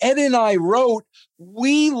 when Ed and I wrote,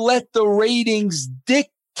 we let the ratings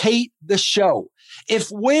dictate the show. If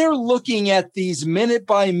we're looking at these minute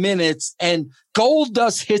by minutes and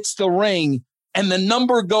Goldust hits the ring and the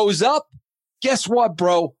number goes up, guess what,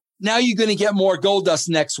 bro? Now you're going to get more Goldust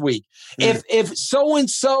next week. If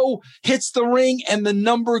so-and-so hits the ring and the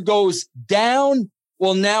number goes down,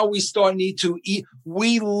 well, now we need to eat.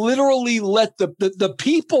 We literally let the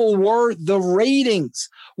people were the ratings.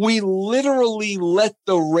 We literally let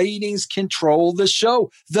the ratings control the show.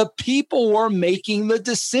 The people were making the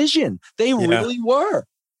decision. They really were.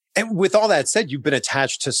 And with all that said, you've been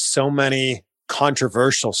attached to so many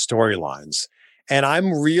controversial storylines. And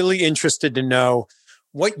I'm really interested to know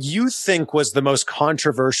what you think was the most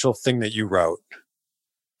controversial thing that you wrote.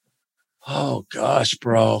 Oh gosh,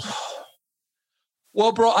 bro.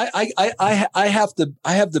 Well, bro, I have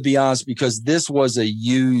to be honest because this was a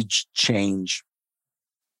huge change.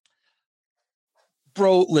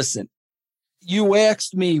 Bro, listen, you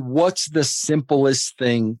asked me what's the simplest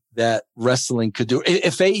thing that wrestling could do.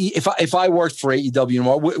 If I worked for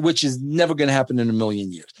AEW, which is never going to happen in a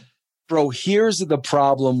million years. Bro, here's the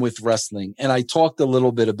problem with wrestling, and I talked a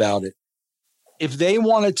little bit about it. If they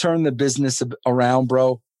want to turn the business around,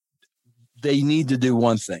 bro, they need to do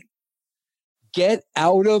one thing. get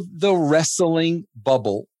out of the wrestling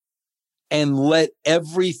bubble and let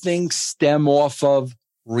everything stem off of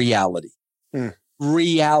reality.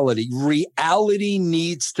 Reality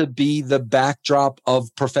needs to be the backdrop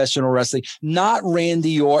of professional wrestling, not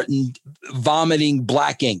Randy Orton vomiting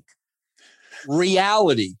black ink.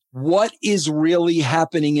 Reality. What is really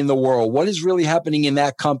happening in the world? What is really happening in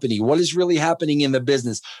that company? What is really happening in the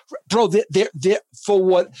business? Bro, they're for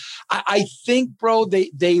what I think, bro,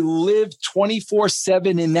 they live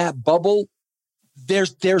 24/7 in that bubble.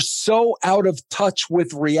 They're so out of touch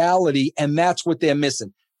with reality, and that's what they're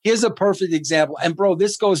missing. Here's a perfect example. And bro,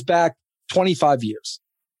 this goes back 25 years.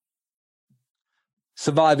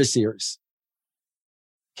 Survivor Series.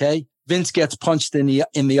 Okay. Vince gets punched in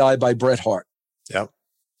the eye by Bret Hart. Yep.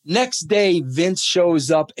 Next day, Vince shows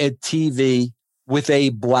up at TV with a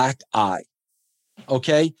black eye.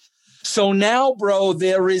 Okay. So now, bro,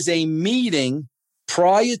 there is a meeting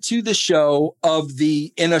prior to the show of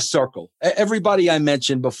the Inner Circle. Everybody I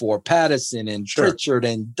mentioned before, Patterson and Pritchard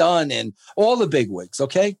and Dunn and all the bigwigs,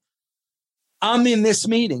 okay? I'm in this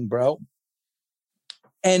meeting, bro.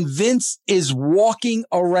 And Vince is walking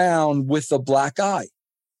around with a black eye.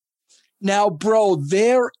 Now, bro,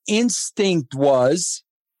 their instinct was,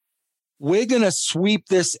 we're going to sweep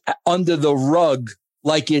this under the rug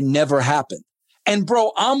like it never happened. And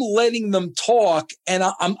bro, I'm letting them talk and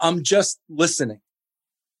I'm just listening.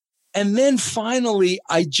 And then finally,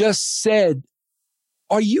 I just said,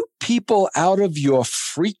 are you people out of your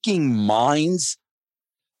freaking minds?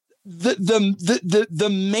 The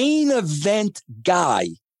main event guy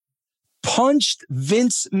punched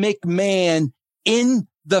Vince McMahon in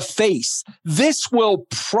the face. This will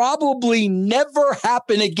probably never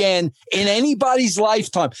happen again in anybody's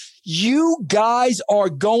lifetime. You guys are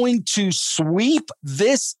going to sweep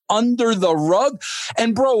this under the rug.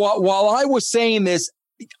 And bro, while I was saying this,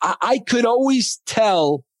 I could always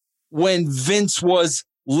tell when Vince was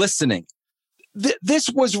listening.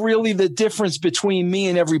 This was really the difference between me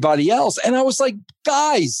and everybody else. And I was like,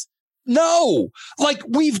 guys, no, like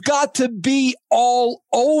we've got to be all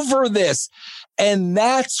over this. And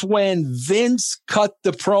that's when Vince cut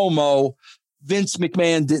the promo. Vince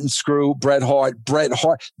McMahon didn't screw Bret Hart.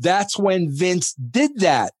 That's when Vince did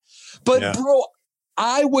that. But bro,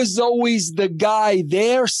 I was always the guy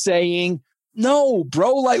there saying, no,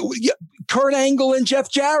 bro, like Kurt Angle and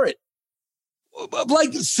Jeff Jarrett.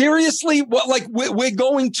 Like, seriously, what? Like, we're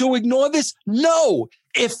going to ignore this? No.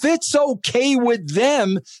 If it's okay with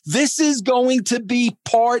them, this is going to be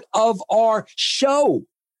part of our show.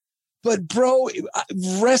 But, bro,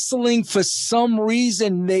 wrestling, for some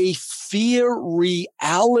reason, they fear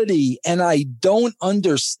reality, and I don't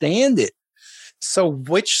understand it. So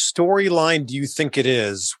which storyline do you think it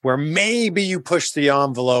is where maybe you push the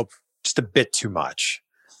envelope just a bit too much?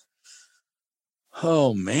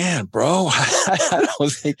 Oh man, bro. I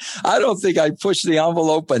don't think I pushed the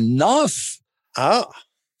envelope enough. Oh.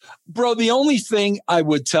 Bro, the only thing I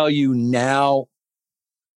would tell you now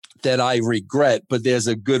that I regret, but there's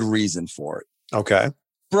a good reason for it. Okay.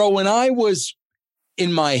 Bro, when I was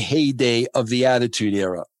in my heyday of the Attitude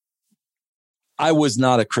Era, I was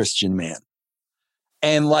not a Christian man.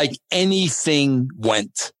 And like anything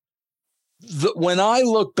went. When I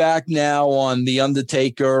look back now on The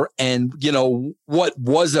Undertaker and, you know, what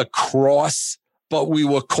was a cross, but we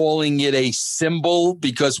were calling it a symbol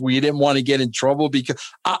because we didn't want to get in trouble, because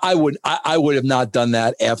I would have not done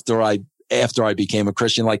that after I became a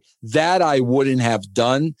Christian. Like that I wouldn't have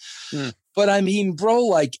done. But I mean, bro,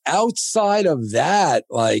 like outside of that,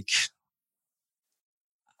 like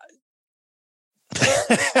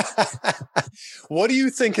what do you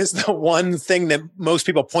think is the one thing that most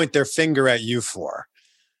people point their finger at you for?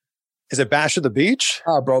 Is it Bash at the Beach?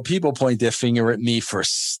 Oh, bro, people point their finger at me for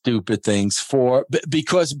stupid things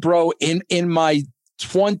because, bro, in my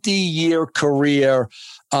 20-year career,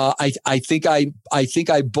 I think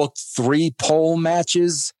I booked 3 pole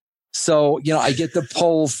matches. So, you know, I get the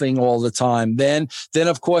pole thing all the time. Then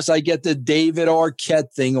of course I get the David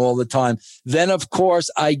Arquette thing all the time. Then of course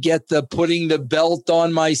I get the putting the belt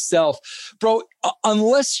on myself. Bro,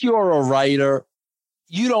 unless you're a writer,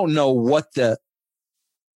 you don't know what the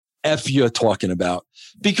F you're talking about.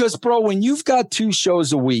 Because bro, when you've got 2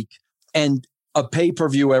 shows a week and a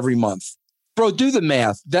pay-per-view every month, bro, do the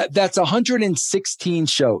math. That's 116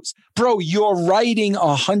 shows. Bro, you're writing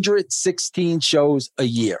 116 shows a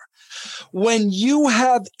year. When you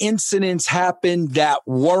have incidents happen that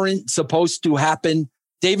weren't supposed to happen,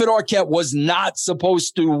 David Arquette was not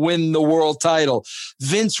supposed to win the world title.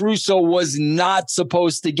 Vince Russo was not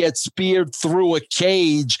supposed to get speared through a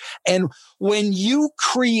cage. And when you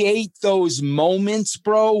create those moments,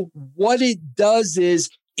 bro, what it does is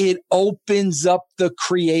it opens up the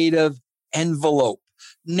creative envelope.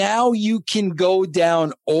 Now you can go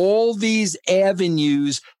down all these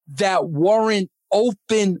avenues that weren't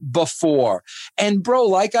open before. And bro,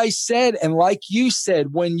 like I said, and like you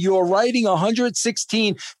said, when you're writing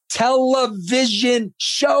 116 television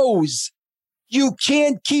shows, you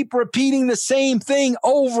can't keep repeating the same thing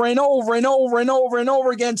over and over and over and over and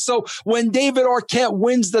over again. So when David Arquette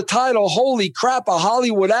wins the title, holy crap, a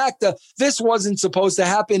Hollywood actor, this wasn't supposed to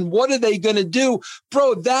happen. What are they going to do?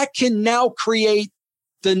 Bro, that can now create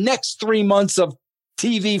the next 3 months of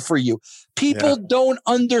TV for you. People don't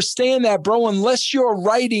understand that, bro. Unless you're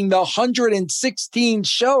writing the 116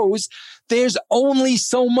 shows, there's only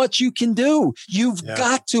so much you can do. You've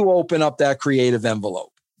got to open up that creative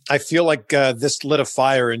envelope. I feel like this lit a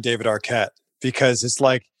fire in David Arquette, because it's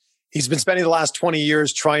like he's been spending the last 20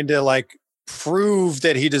 years trying to like prove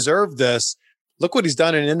that he deserved this. Look what he's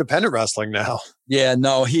done in independent wrestling now. Yeah,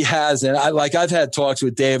 no, he hasn't. I've had talks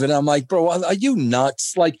with David. I'm like, bro, are you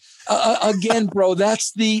nuts? Like, again, bro,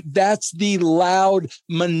 that's the loud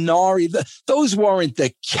minority. Those weren't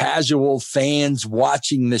the casual fans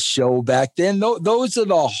watching the show back then. Those are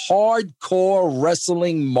the hardcore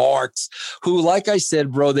wrestling marks who, like I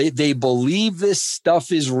said, bro, they believe this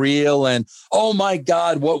stuff is real. And oh my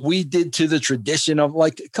God, what we did to the tradition of,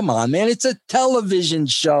 like, come on, man, it's a television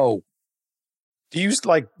show. Do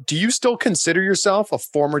you still consider yourself a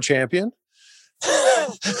former champion?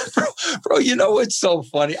 Bro, you know what's so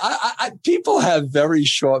funny? People have very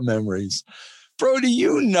short memories. Bro, do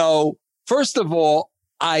you know, first of all,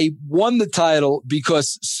 I won the title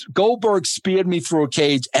because Goldberg speared me through a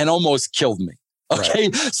cage and almost killed me. Okay.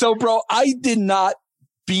 Right. So, bro, I did not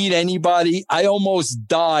beat anybody. I almost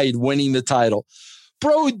died winning the title.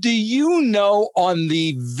 Bro, do you know on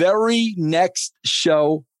the very next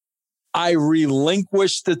show, I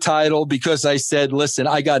relinquished the title because I said, listen,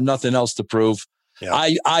 I got nothing else to prove. Yeah.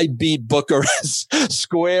 I beat Booker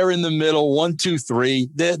square in the middle, 1, 2, 3.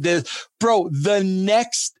 Bro, the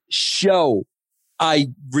next show, I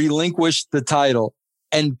relinquished the title,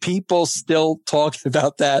 and people still talking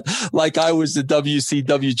about that like I was the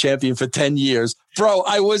WCW champion for 10 years. Bro,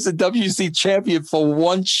 I was the WC champion for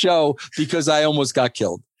one show because I almost got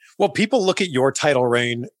killed. Well, people look at your title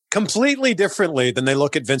reign completely differently than they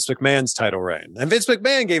look at Vince McMahon's title reign. And Vince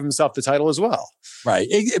McMahon gave himself the title as well. Right.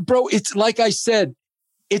 Bro, it's like I said,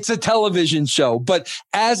 it's a television show. But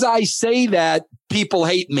as I say that, people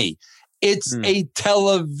hate me. It's a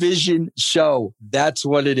television show. That's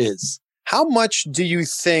what it is. How much do you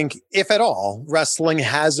think, if at all, wrestling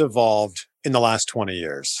has evolved in the last 20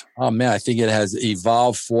 years? Oh, man, I think it has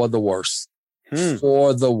evolved for the worst.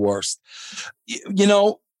 For the worst. You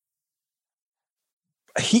know,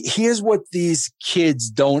 here's what these kids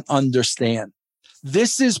don't understand.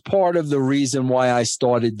 This is part of the reason why I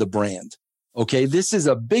started the brand. Okay. This is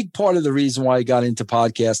a big part of the reason why I got into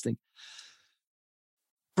podcasting.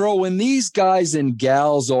 Bro, when these guys and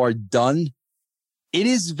gals are done, it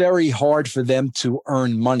is very hard for them to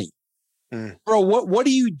earn money. Bro, what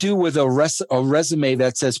do you do with a resume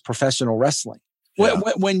that says professional wrestling? Yeah.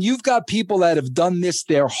 When you've got people that have done this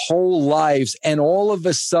their whole lives and all of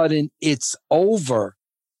a sudden it's over,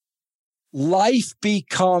 life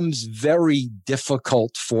becomes very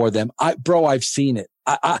difficult for them. I've seen it.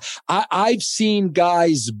 I've seen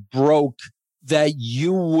guys broke that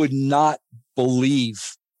you would not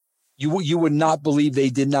believe. You would not believe they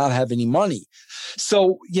did not have any money.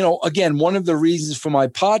 So, you know, again, one of the reasons for my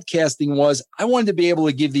podcasting was I wanted to be able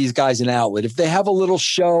to give these guys an outlet. If they have a little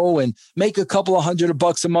show and make a couple of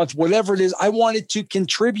 $100 a month, whatever it is, I wanted to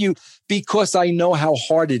contribute because I know how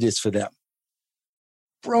hard it is for them.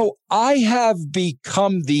 Bro, I have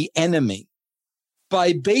become the enemy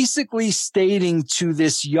by basically stating to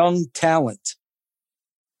this young talent,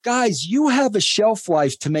 guys, you have a shelf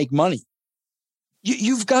life to make money.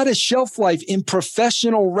 You've got a shelf life in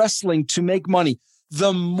professional wrestling to make money.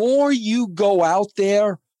 The more you go out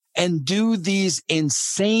there and do these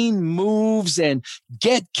insane moves and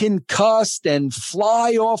get concussed and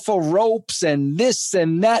fly off of ropes and this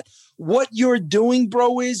and that, what you're doing,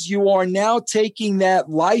 bro, is you are now taking that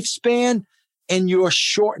lifespan and you're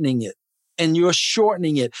shortening it. And you're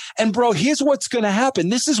shortening it. And bro, here's what's going to happen.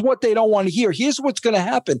 This is what they don't want to hear. Here's what's going to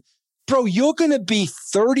happen. Bro, you're going to be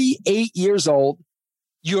 38 years old.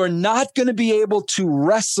 You're not going to be able to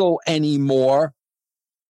wrestle anymore.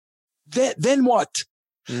 Then what?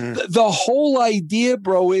 The whole idea,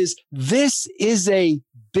 bro, is this is a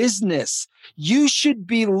business. You should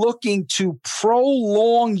be looking to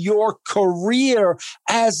prolong your career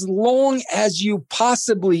as long as you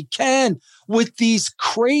possibly can. With these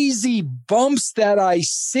crazy bumps that I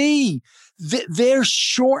see, they're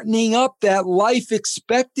shortening up that life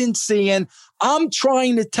expectancy. And I'm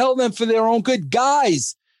trying to tell them for their own good,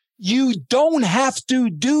 guys, you don't have to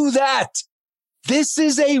do that. This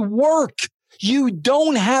is a work. You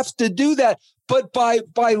don't have to do that. But by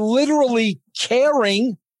literally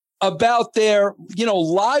caring about their,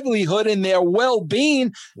 livelihood and their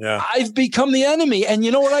well-being, I've become the enemy. And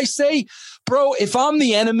you know what I say, bro? If I'm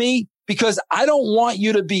the enemy because I don't want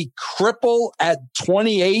you to be crippled at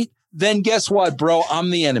 28, then guess what, bro?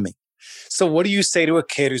 I'm the enemy. So what do you say to a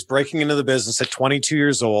kid who's breaking into the business at 22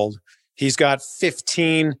 years old? He's got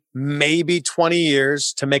 15, maybe 20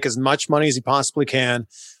 years to make as much money as he possibly can.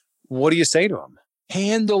 What do you say to him?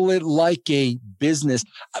 Handle it like a business.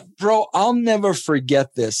 Bro, I'll never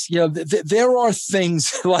forget this. There are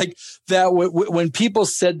things like that. When people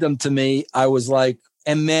said them to me, I was like,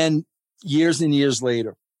 and then years and years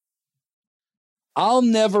later, I'll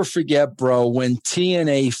never forget, bro, when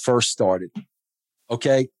TNA first started.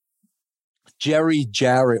 Okay. Jerry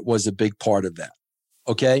Jarrett was a big part of that.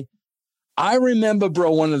 Okay. I remember,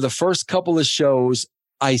 bro, one of the first couple of shows,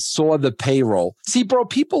 I saw the payroll. See, bro,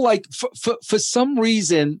 people like, for some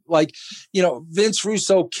reason, like, Vince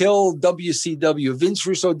Russo killed WCW. Vince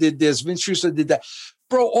Russo did this. Vince Russo did that.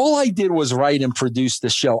 Bro, all I did was write and produce the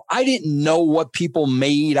show. I didn't know what people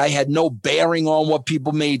made. I had no bearing on what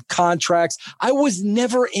people made, contracts. I was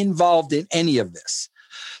never involved in any of this.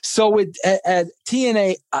 So at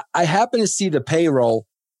TNA, I happened to see the payroll.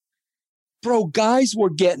 Bro, guys were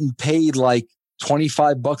getting paid like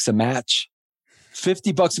 $25 a match,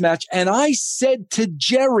 $50 a match. And I said to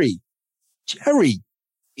Jerry,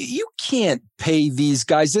 you can't pay these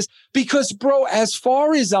guys this because, bro, as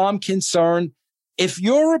far as I'm concerned, if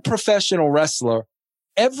you're a professional wrestler,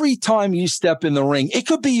 every time you step in the ring, it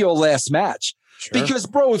could be your last match. Sure. Because,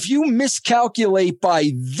 bro, if you miscalculate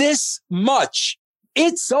by this much,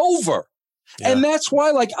 it's over. Yeah. And that's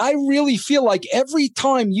why, like, I really feel like every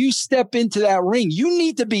time you step into that ring, you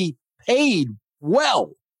need to be paid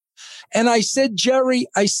well. And I said, Jerry,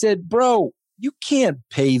 bro, you can't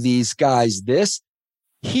pay these guys this.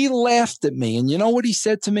 He laughed at me. And you know what he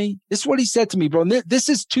said to me? This is what he said to me, bro. This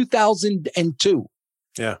is 2002.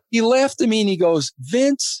 Yeah. He laughed at me and he goes,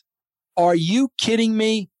 Vince, are you kidding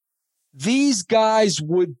me? These guys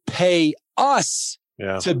would pay us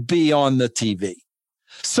to be on the TV.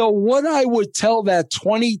 So what I would tell that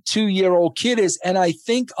 22-year-old kid is, and I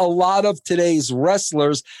think a lot of today's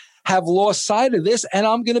wrestlers have lost sight of this, and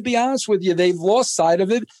I'm going to be honest with you, they've lost sight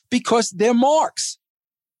of it because they're marks.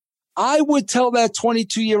 I would tell that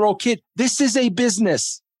 22-year-old kid, this is a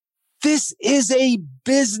business. This is a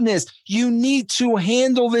business. You need to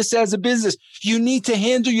handle this as a business. You need to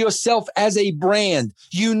handle yourself as a brand.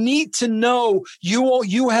 You need to know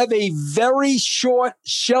you have a very short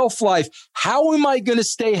shelf life. How am I going to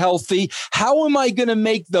stay healthy? How am I going to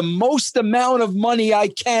make the most amount of money I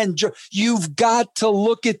can? You've got to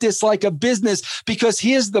look at this like a business because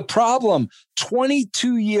here's the problem.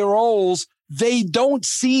 22-year-olds, they don't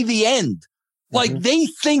see the end. Like they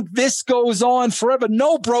think this goes on forever.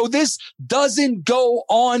 No, bro, this doesn't go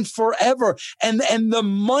on forever. And the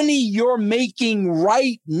money you're making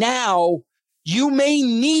right now, you may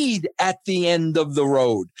need at the end of the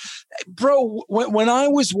road. Bro, when I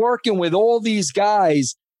was working with all these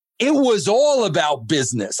guys, it was all about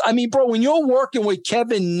business. I mean, bro, when you're working with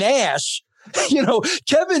Kevin Nash,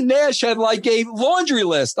 Kevin Nash had like a laundry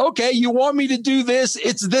list. Okay, you want me to do this?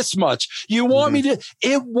 It's this much. You want me to?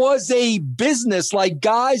 It was a business. Like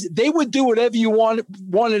guys, they would do whatever you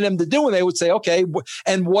wanted them to do, and they would say, okay,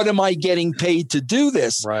 and what am I getting paid to do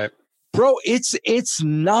this? Right, bro. It's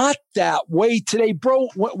not that way today, bro.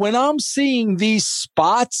 When I'm seeing these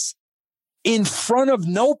spots in front of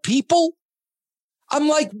no people, I'm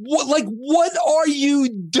like, what are you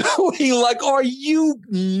doing? Like, are you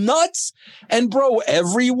nuts? And bro,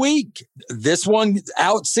 every week, this one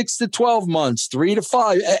out 6 to 12 months, 3 to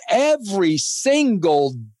 5, every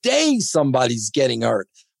single day, somebody's getting hurt.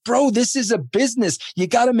 Bro, this is a business. You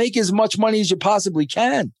got to make as much money as you possibly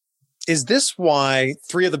can. Is this why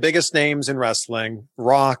 3 of the biggest names in wrestling,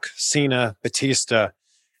 Rock, Cena, Batista,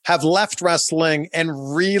 have left wrestling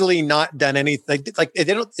and really not done anything? Like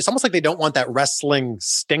it's almost like they don't want that wrestling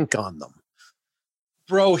stink on them.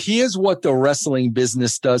 Bro, here's what the wrestling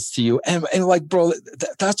business does to you. And like, bro,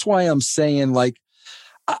 that's why I'm saying, like,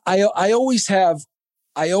 I always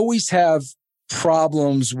have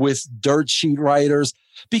problems with dirt sheet writers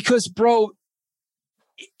because, bro,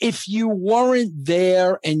 if you weren't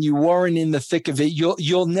there and you weren't in the thick of it,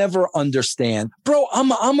 you'll never understand. Bro,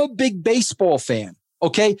 I'm a big baseball fan.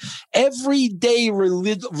 Okay. Every day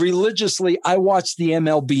religiously, I watch the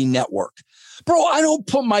MLB Network. Bro, I don't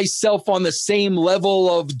put myself on the same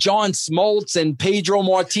level of John Smoltz and Pedro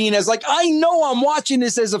Martinez. Like, I know I'm watching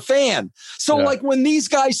this as a fan. So, like, when these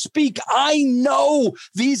guys speak, I know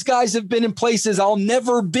these guys have been in places I'll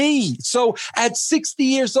never be. So at 60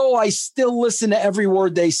 years old, I still listen to every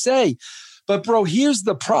word they say. But, bro, here's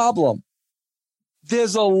the problem.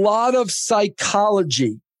 There's a lot of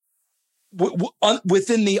psychology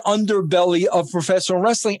within the underbelly of professional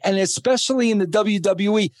wrestling, and especially in the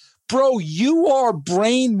WWE. Bro, you are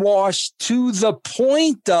brainwashed to the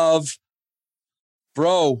point of,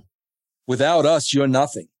 bro, without us, you're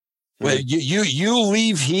nothing. Well, you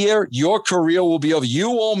leave here, your career will be over.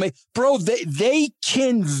 You won't make, bro, they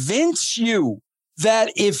convince you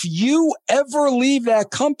that if you ever leave that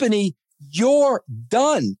company, you're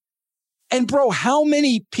done. And bro, how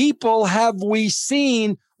many people have we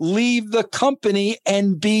seen leave the company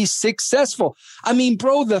and be successful? I mean,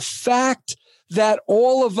 bro, the fact that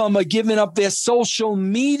all of them are giving up their social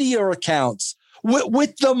media accounts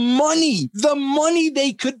with the money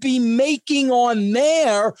they could be making on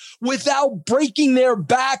there without breaking their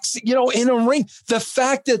backs, in a ring. The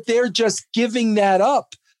fact that they're just giving that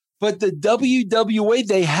up. But the WWE,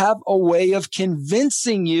 they have a way of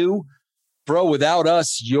convincing you, bro, without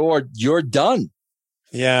us, you're done.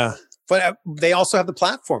 Yeah. But they also have the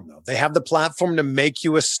platform, though. They have the platform to make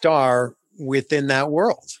you a star within that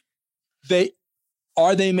world.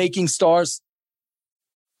 Are they making stars?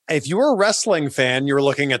 If you were a wrestling fan, you were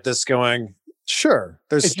looking at this going, sure,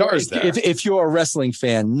 there's stars there. If you're a wrestling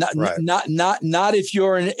fan, not if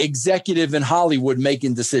you're an executive in Hollywood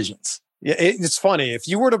making decisions. Yeah, it's funny. If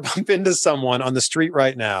you were to bump into someone on the street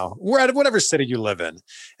right now, whatever city you live in,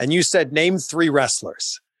 and you said, name 3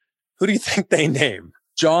 wrestlers, who do you think they name?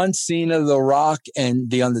 John Cena, The Rock, and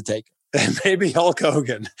The Undertaker. And maybe Hulk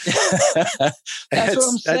Hogan. That's what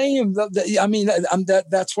I'm saying. I mean,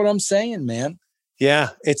 that's what I'm saying, man. Yeah,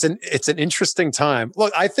 it's an interesting time.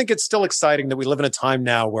 Look, I think it's still exciting that we live in a time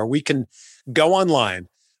now where we can go online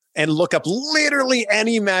and look up literally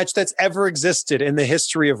any match that's ever existed in the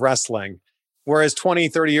history of wrestling. Whereas 20,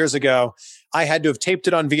 30 years ago, I had to have taped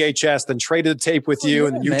it on VHS, then traded the tape with you,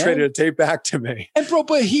 and then you traded a tape back to me. And bro,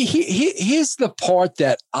 but here's the part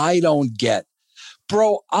that I don't get.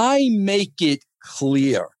 Bro, I make it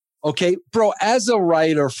clear, okay? Bro, as a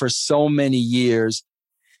writer for so many years,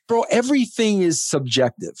 bro, everything is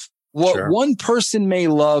subjective. What one person may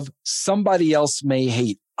love, somebody else may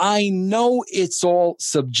hate. I know it's all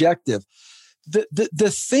subjective. The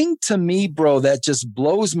thing to me, bro, that just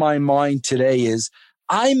blows my mind today is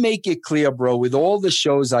I make it clear, bro, with all the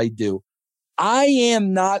shows I do, I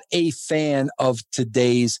am not a fan of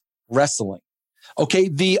today's wrestling. Okay,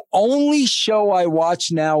 the only show I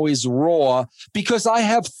watch now is Raw because I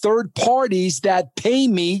have third parties that pay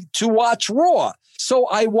me to watch Raw. So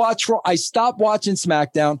I watch Raw. I stopped watching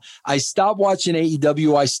SmackDown. I stopped watching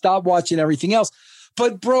AEW. I stopped watching everything else.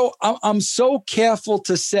 But bro, I'm so careful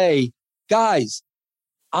to say, guys,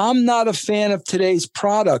 I'm not a fan of today's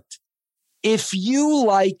product. If you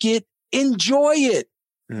like it, enjoy it.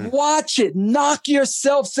 Watch it. Knock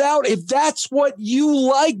yourselves out. If that's what you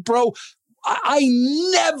like, bro, I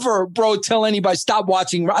never, bro, tell anybody stop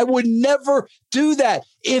watching. I would never do that.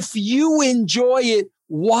 If you enjoy it,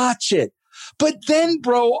 watch it. But then,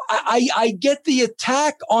 bro, I get the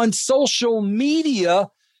attack on social media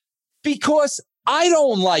because I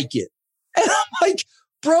don't like it. And I'm like,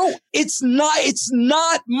 bro, it's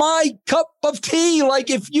not my cup of tea. Like,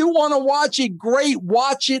 if you want to watch it, great,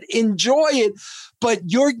 watch it, enjoy it. But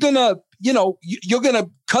you're gonna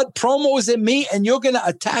cut promos at me and you're gonna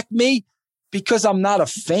attack me because I'm not a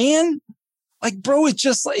fan. Like, bro, it's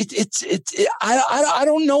just I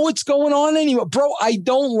don't know what's going on anymore. Bro, I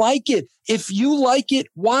don't like it. If you like it,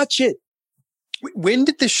 watch it. When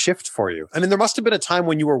did this shift for you? I mean, there must have been a time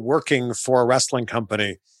when you were working for a wrestling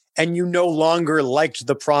company and you no longer liked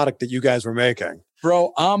the product that you guys were making.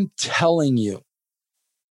 Bro, I'm telling you,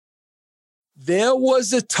 there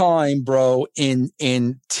was a time, bro, in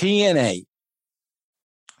TNA.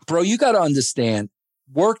 Bro, you got to understand,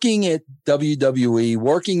 working at WWE,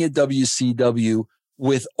 working at WCW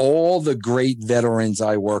with all the great veterans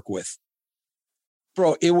I work with,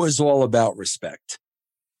 bro, it was all about respect.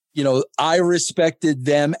 You know, I respected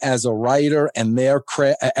them as a writer and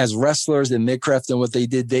as wrestlers and their craft and what they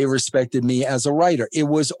did. They respected me as a writer. It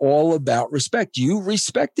was all about respect. You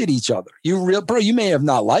respected each other. Bro, you may have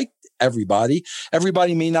not liked everybody.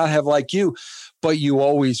 Everybody may not have liked you, but you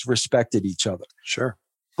always respected each other. Sure.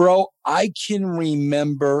 Bro, I can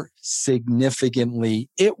remember significantly.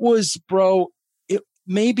 It was, bro,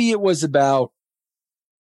 maybe it was about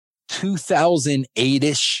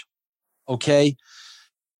 2008-ish. Okay.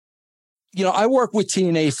 I worked with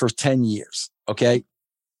TNA for 10 years. Okay.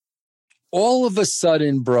 All of a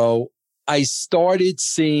sudden, bro, I started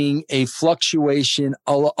seeing a fluctuation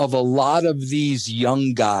of a lot of these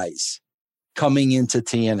young guys coming into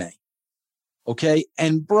TNA. Okay.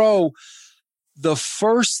 And bro, the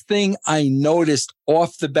first thing I noticed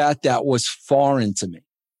off the bat that was foreign to me.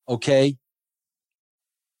 Okay.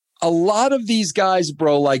 A lot of these guys,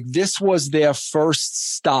 bro, like this was their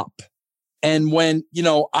first stop. And when,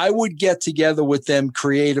 I would get together with them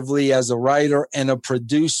creatively as a writer and a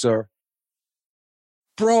producer,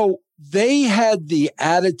 bro, they had the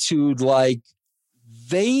attitude like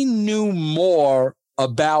they knew more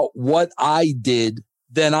about what I did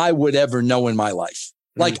than I would ever know in my life.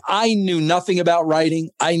 Like I knew nothing about writing.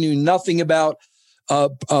 I knew nothing about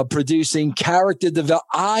producing, character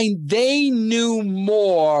development. They knew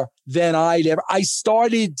more than I'd ever. I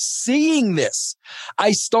started seeing this.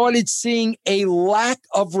 I started seeing a lack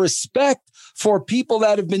of respect for people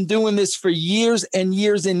that have been doing this for years and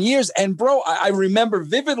years and years. And bro, I remember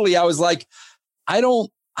vividly, I was like, I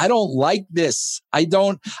don't like this. I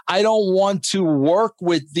don't want to work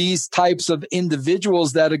with these types of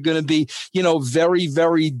individuals that are going to be, very,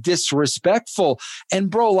 very disrespectful. And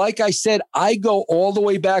bro, like I said, I go all the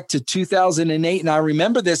way back to 2008 and I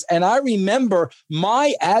remember this. And I remember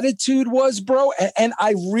my attitude was, bro, and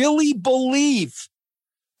I really believe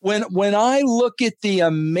when I look at the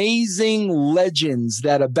amazing legends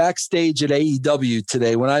that are backstage at AEW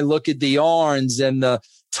today, when I look at the Arns and the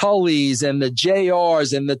Tullys and the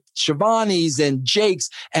JRs and the Shivani's and Jakes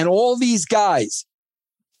and all these guys,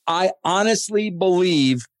 I honestly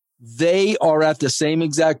believe they are at the same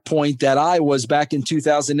exact point that I was back in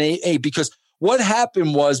 2008. Because what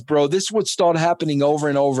happened was, bro, this would start happening over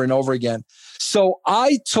and over and over again. So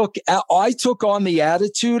I took on the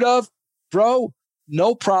attitude of, bro,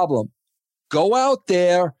 no problem. Go out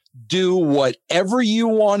there, do whatever you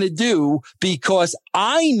want to do because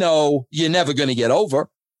I know you're never going to get over.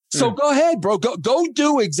 So go ahead, bro. Go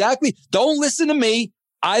do exactly. Don't listen to me.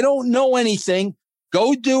 I don't know anything.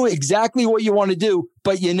 Go do exactly what you want to do,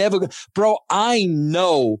 but you never, bro. I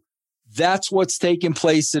know that's what's taking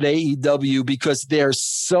place at AEW because there's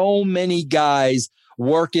so many guys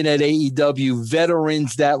working at AEW,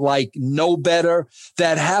 veterans that like know better,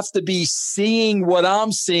 that have to be seeing what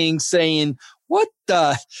I'm seeing, saying, what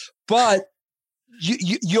the, but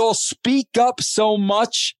you'll speak up so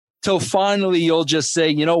much till finally you'll just say,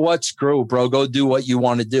 you know what, screw, bro, go do what you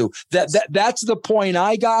want to do. That's the point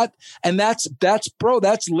I got. And that's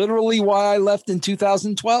literally why I left in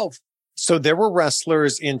 2012. So there were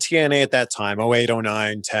wrestlers in TNA at that time, 08,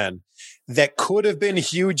 09, 10, that could have been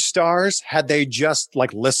huge stars had they just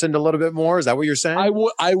like listened a little bit more. Is that what you're saying?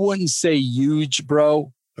 I wouldn't say huge,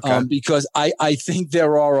 bro, because I think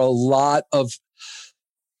there are a lot of,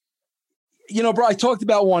 bro, I talked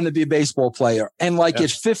about wanting to be a baseball player and like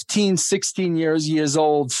at 15, 16 years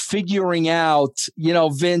old, figuring out,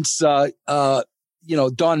 Vince, Don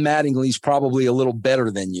Mattingly's probably a little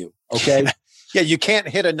better than you. Okay. Yeah, you can't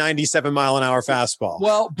hit a 97 mile an hour fastball.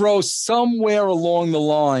 Well, bro, somewhere along the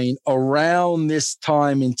line around this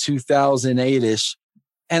time in 2008-ish,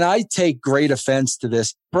 and I take great offense to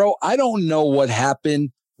this, bro, I don't know what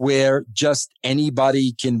happened where just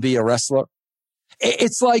anybody can be a wrestler.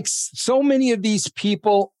 It's like so many of these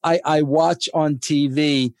people I watch on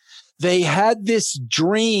TV, they had this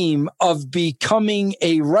dream of becoming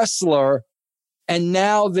a wrestler, and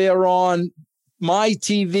now they're on my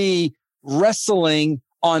TV wrestling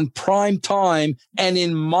on prime time. And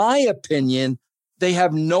in my opinion, they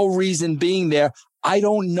have no reason being there. I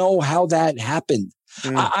don't know how that happened.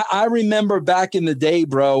 I remember back in the day,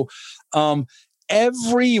 bro,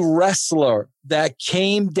 every wrestler that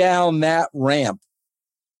came down that ramp,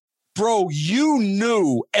 bro, you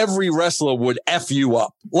knew every wrestler would F you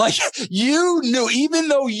up. Like you knew, even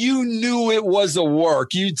though you knew it was a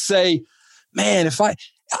work, you'd say, man,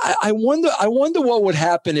 I wonder what would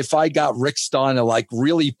happen if I got Rick Steiner like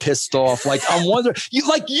really pissed off. Like I'm wondering,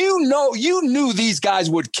 you knew these guys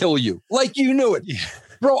would kill you. Like you knew it. Yeah.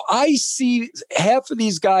 Bro, I see half of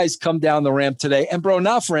these guys come down the ramp today, and bro,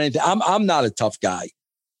 not for anything. I'm not a tough guy.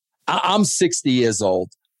 I'm 60 years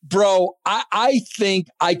old. Bro, I think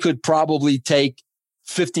I could probably take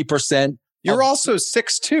 50%. You're also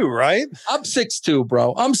 6'2", right? I'm 6'2",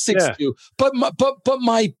 bro. I'm 6'2". Yeah. But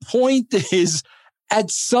my point is, at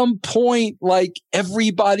some point, like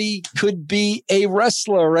everybody could be a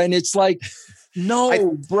wrestler. And it's like,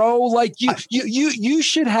 No, bro. Like you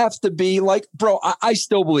should have to be like, bro. I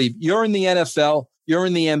still believe you're in the NFL, you're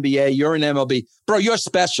in the NBA, you're in MLB, bro. You're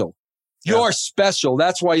special. You're special.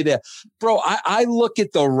 That's why you're there, bro. I look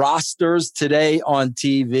at the rosters today on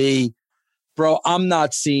TV, bro. I'm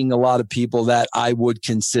not seeing a lot of people that I would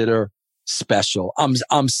consider special.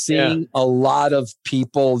 I'm seeing a lot of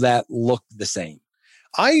people that look the same.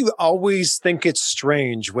 I always think it's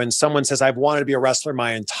strange when someone says, I've wanted to be a wrestler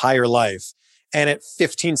my entire life, and at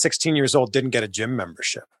 15, 16 years old, didn't get a gym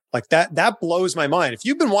membership. Like that blows my mind. If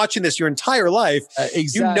you've been watching this your entire life,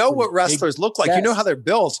 you know what wrestlers look like. You know how they're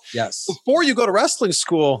built. Yes. Before you go to wrestling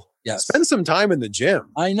school, spend some time in the gym.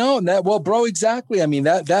 I know that. Well, bro, exactly. I mean,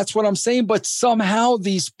 that's what I'm saying. But somehow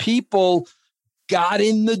these people got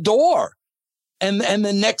in the door. And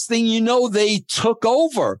the next thing you know, they took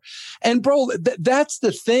over. And bro, that's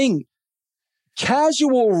the thing.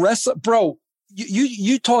 Casual wrestling, bro,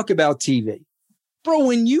 you talk about TV. Bro,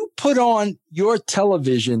 when you put on your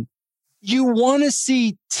television, you want to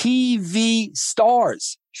see TV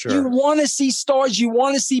stars. Sure. You want to see stars. You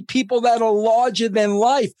want to see people that are larger than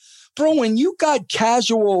life. Bro, when you got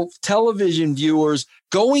casual television viewers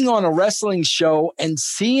going on a wrestling show and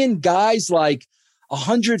seeing guys like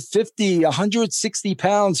 150, 160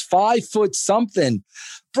 pounds, 5 foot something,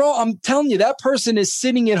 bro, I'm telling you, that person is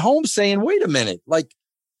sitting at home saying, wait a minute, like,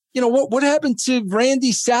 you know, what happened to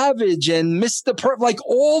Randy Savage and Mr. Like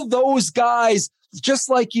all those guys, just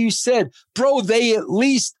like you said, bro, they at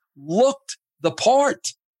least looked the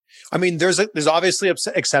part. I mean, there's obviously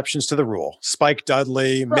exceptions to the rule. Spike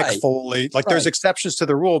Dudley, Mick Foley, there's exceptions to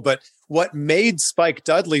the rule. But what made Spike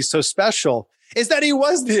Dudley so special is that he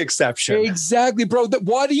was the exception. Exactly, bro.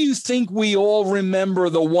 Why do you think we all remember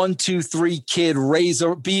the 1, 2, 3 kid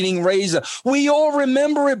Razor beating Razor? We all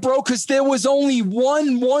remember it, bro, because there was only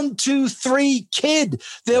one 1, 2, 3 kid.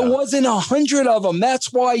 There wasn't 100 of them.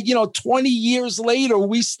 That's why, 20 years later,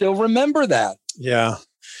 we still remember that. Yeah.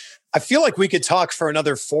 I feel like we could talk for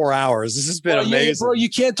another 4 hours. This has been amazing. Bro, you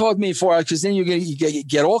can't talk to me 4 hours because then you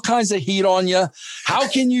get all kinds of heat on you. How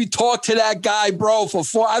can you talk to that guy, bro, for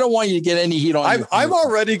 4? I don't want you to get any heat on you. I'm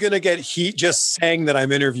already going to get heat just saying that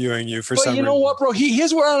I'm interviewing you for some reason. But you know what, bro?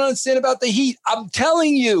 Here's what I don't understand about the heat. I'm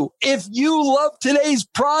telling you, if you love today's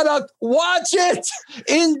product, watch it,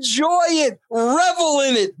 enjoy it, revel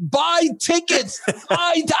in it, buy tickets.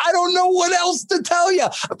 I don't know what else to tell you,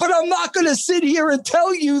 but I'm not going to sit here and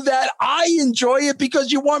tell you that I enjoy it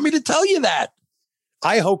because you want me to tell you that.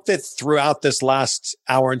 I hope that throughout this last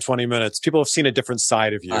hour and 20 minutes, people have seen a different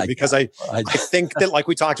side of you I think that, like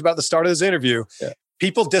we talked about at the start of this interview,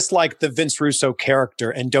 people dislike the Vince Russo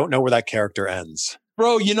character and don't know where that character ends.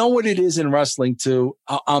 Bro, you know what it is in wrestling too?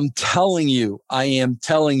 I'm telling you, I am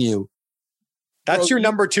telling you. That's your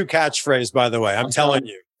number 2 catchphrase, by the way. I'm telling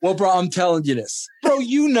you. Well, bro, I'm telling you this. Bro,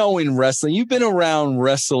 in wrestling, you've been around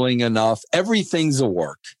wrestling enough. Everything's a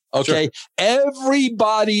work. Okay. Sure.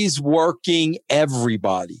 Everybody's working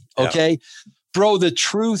everybody. Okay. Yeah. Bro, the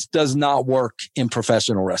truth does not work in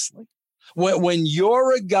professional wrestling. When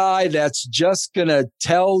you're a guy that's just going to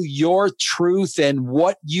tell your truth and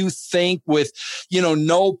what you think with,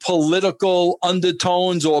 no political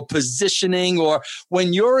undertones or positioning, or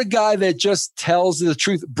when you're a guy that just tells the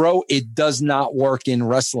truth, bro, it does not work in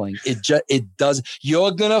wrestling. It does.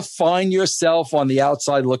 You're going to find yourself on the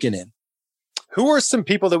outside looking in. Who are some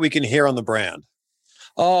people that we can hear on the brand?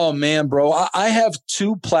 Oh, man, bro. I have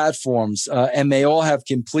 2 platforms, and they all have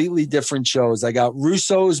completely different shows. I got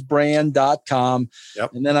russosbrand.com,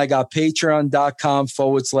 and then I got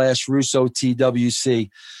patreon.com/RussoTWC.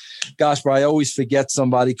 Gosh, bro, I always forget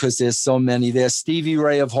somebody because there's so many. There's Stevie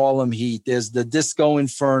Ray of Harlem Heat. There's the Disco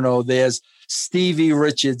Inferno. There's Stevie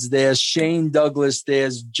Richards. There's Shane Douglas.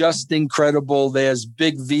 There's Just Incredible. There's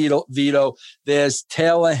Big Vito. There's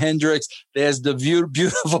Taylor Hendricks. There's the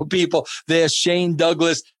Beautiful People. There's Shane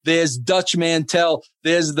Douglas. There's Dutch Mantel.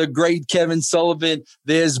 There's the great Kevin Sullivan.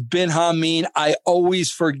 There's Ben Hameen. I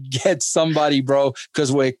always forget somebody, bro,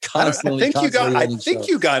 because we're constantly. I think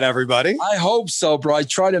you got everybody. I hope so, bro. I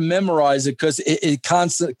try to memorize it because it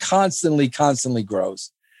constantly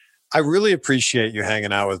grows. I really appreciate you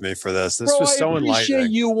hanging out with me for this. This was so enlightening. I appreciate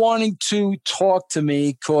you wanting to talk to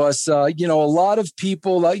me because, a lot of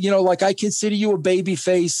people, like I consider you a baby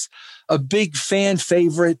face, a big fan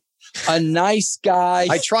favorite, a nice guy.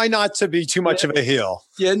 I try not to be too much of a heel.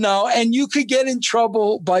 Yeah, no, and you could get in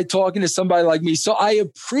trouble by talking to somebody like me. So I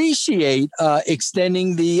appreciate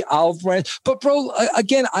extending the olive branch. But bro,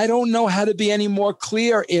 again, I don't know how to be any more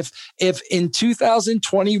clear. If in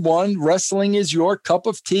 2021 wrestling is your cup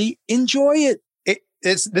of tea, enjoy it.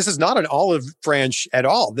 This is not an olive branch at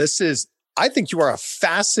all. This is I think you are a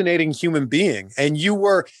fascinating human being, and you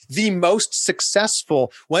were the most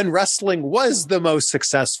successful when wrestling was the most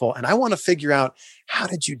successful. And I want to figure out, how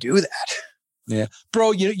did you do that? Yeah.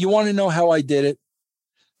 Bro, you want to know how I did it?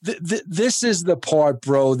 This is the part,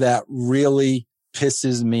 bro, that really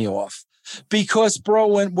pisses me off. Because, bro,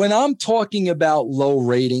 when I'm talking about low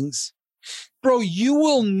ratings, bro, you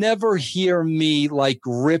will never hear me like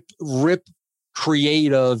rip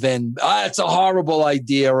creative and it's a horrible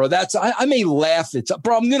idea, or I may laugh at,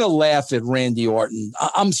 bro, I'm going to laugh at Randy Orton.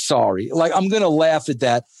 I'm sorry. Like, I'm going to laugh at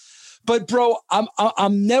that. But bro,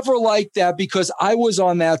 I'm never like that, because I was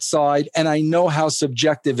on that side and I know how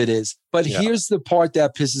subjective it is. But here's the part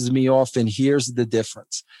that pisses me off, and here's the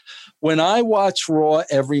difference. When I watch Raw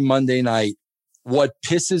every Monday night, what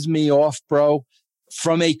pisses me off, bro,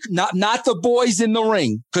 from not the boys in the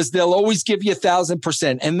ring, because they'll always give you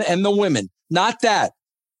 1,000%, and the women, not that.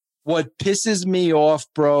 What pisses me off,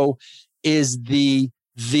 bro, is the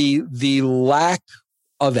lack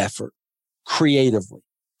of effort creatively.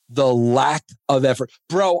 The lack of effort.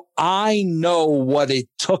 Bro, I know what it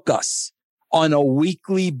took us on a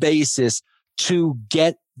weekly basis to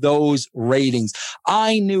get those ratings.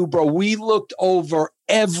 I knew, bro, we looked over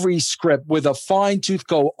every script with a fine-tooth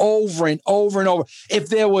comb over and over and over. If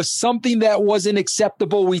there was something that wasn't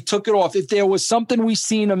acceptable, we took it off. If there was something we've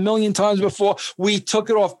seen a million times before, we took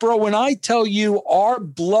it off. Bro, when I tell you our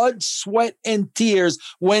blood, sweat, and tears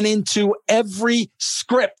went into every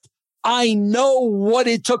script, I know what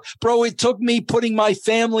it took. Bro, it took me putting my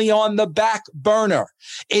family on the back burner.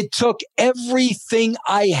 It took everything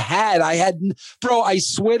I had. Bro, I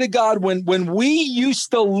swear to God, when we used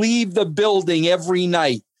to leave the building every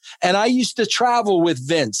night, and I used to travel with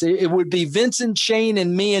Vince, it would be Vince and Shane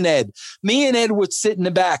and me and Ed. Me and Ed would sit in the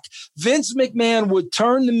back. Vince McMahon would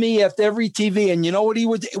turn to me after every TV, and you know what he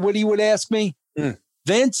would ask me?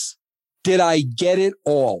 Vince, did I get it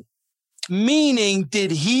all? Meaning,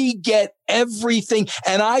 did he get everything?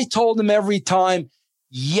 And I told him every time,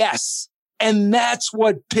 yes. And that's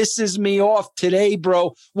what pisses me off today,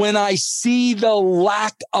 bro. When I see the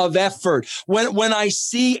lack of effort, when I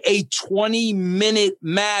see a 20-minute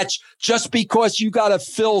match just because you got to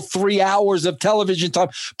fill 3 hours of television time.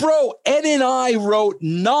 Bro, Ed and I wrote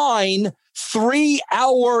 9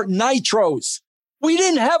 3-hour nitros. We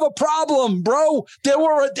didn't have a problem, bro.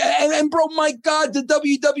 And bro, my God, the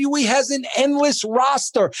WWE has an endless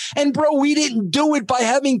roster. And bro, we didn't do it by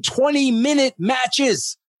having 20-minute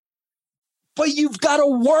matches. But you've got to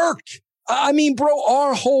work. I mean, bro,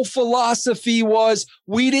 our whole philosophy was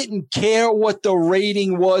we didn't care what the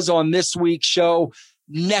rating was on this week's show.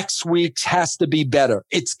 Next week's has to be better.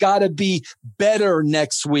 It's got to be better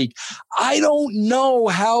next week. I don't know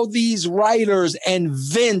how these writers and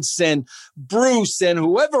Vince and Bruce and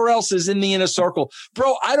whoever else is in the inner circle,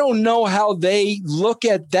 bro, I don't know how they look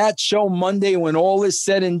at that show Monday when all is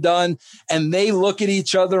said and done, and they look at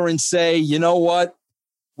each other and say, you know what?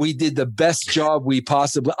 We did the best job we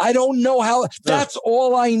possibly. I don't know how. That's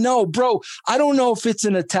all I know, bro. I don't know if it's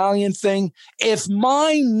an Italian thing. If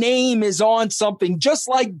my name is on something, just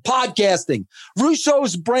like podcasting,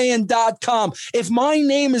 russosbrand.com. If my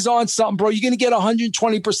name is on something, bro, you're going to get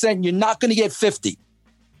 120%. You're not going to get 50.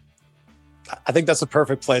 I think that's a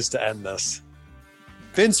perfect place to end this.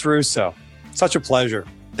 Vince Russo, such a pleasure.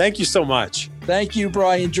 Thank you so much. Thank you, bro.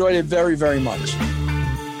 I enjoyed it very, very much.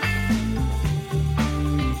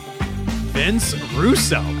 Vince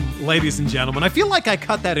Russo, ladies and gentlemen. I feel like I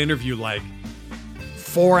cut that interview like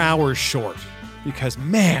 4 hours short because,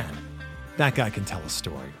 man, that guy can tell a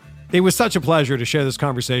story. It was such a pleasure to share this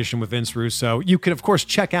conversation with Vince Russo. You can, of course,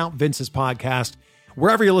 check out Vince's podcast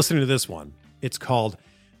wherever you're listening to this one. It's called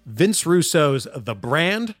Vince Russo's The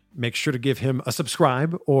Brand. Make sure to give him a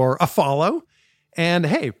subscribe or a follow. And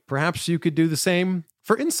hey, perhaps you could do the same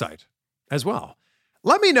for Insight as well.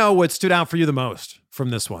 Let me know what stood out for you the most from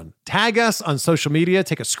this one. Tag us on social media.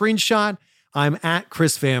 Take a screenshot. I'm at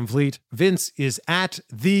Chris Van Vliet. Vince is at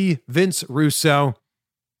the Vince Russo.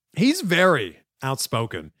 He's very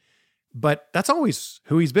outspoken, but that's always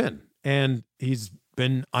who he's been. And he's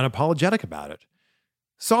been unapologetic about it.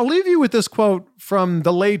 So I'll leave you with this quote from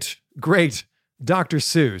the late, great Dr.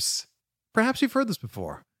 Seuss. Perhaps you've heard this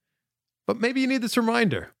before, but maybe you need this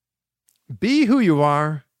reminder. Be who you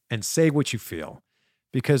are and say what you feel.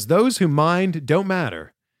 Because those who mind don't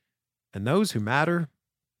matter, and those who matter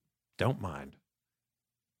don't mind.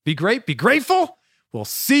 Be great, be grateful. We'll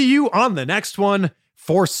see you on the next one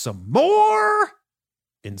for some more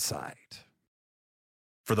Insight.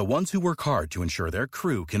 For the ones who work hard to ensure their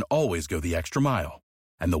crew can always go the extra mile,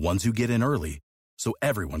 and the ones who get in early so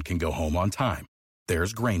everyone can go home on time,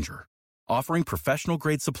 there's Grainger, offering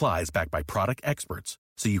professional-grade supplies backed by product experts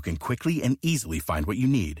so you can quickly and easily find what you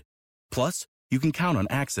need. Plus, you can count on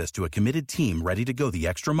access to a committed team ready to go the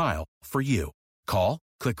extra mile for you. Call,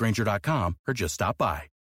 click Grainger.com, or just stop by.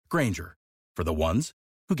 Grainger, for the ones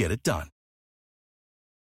who get it done.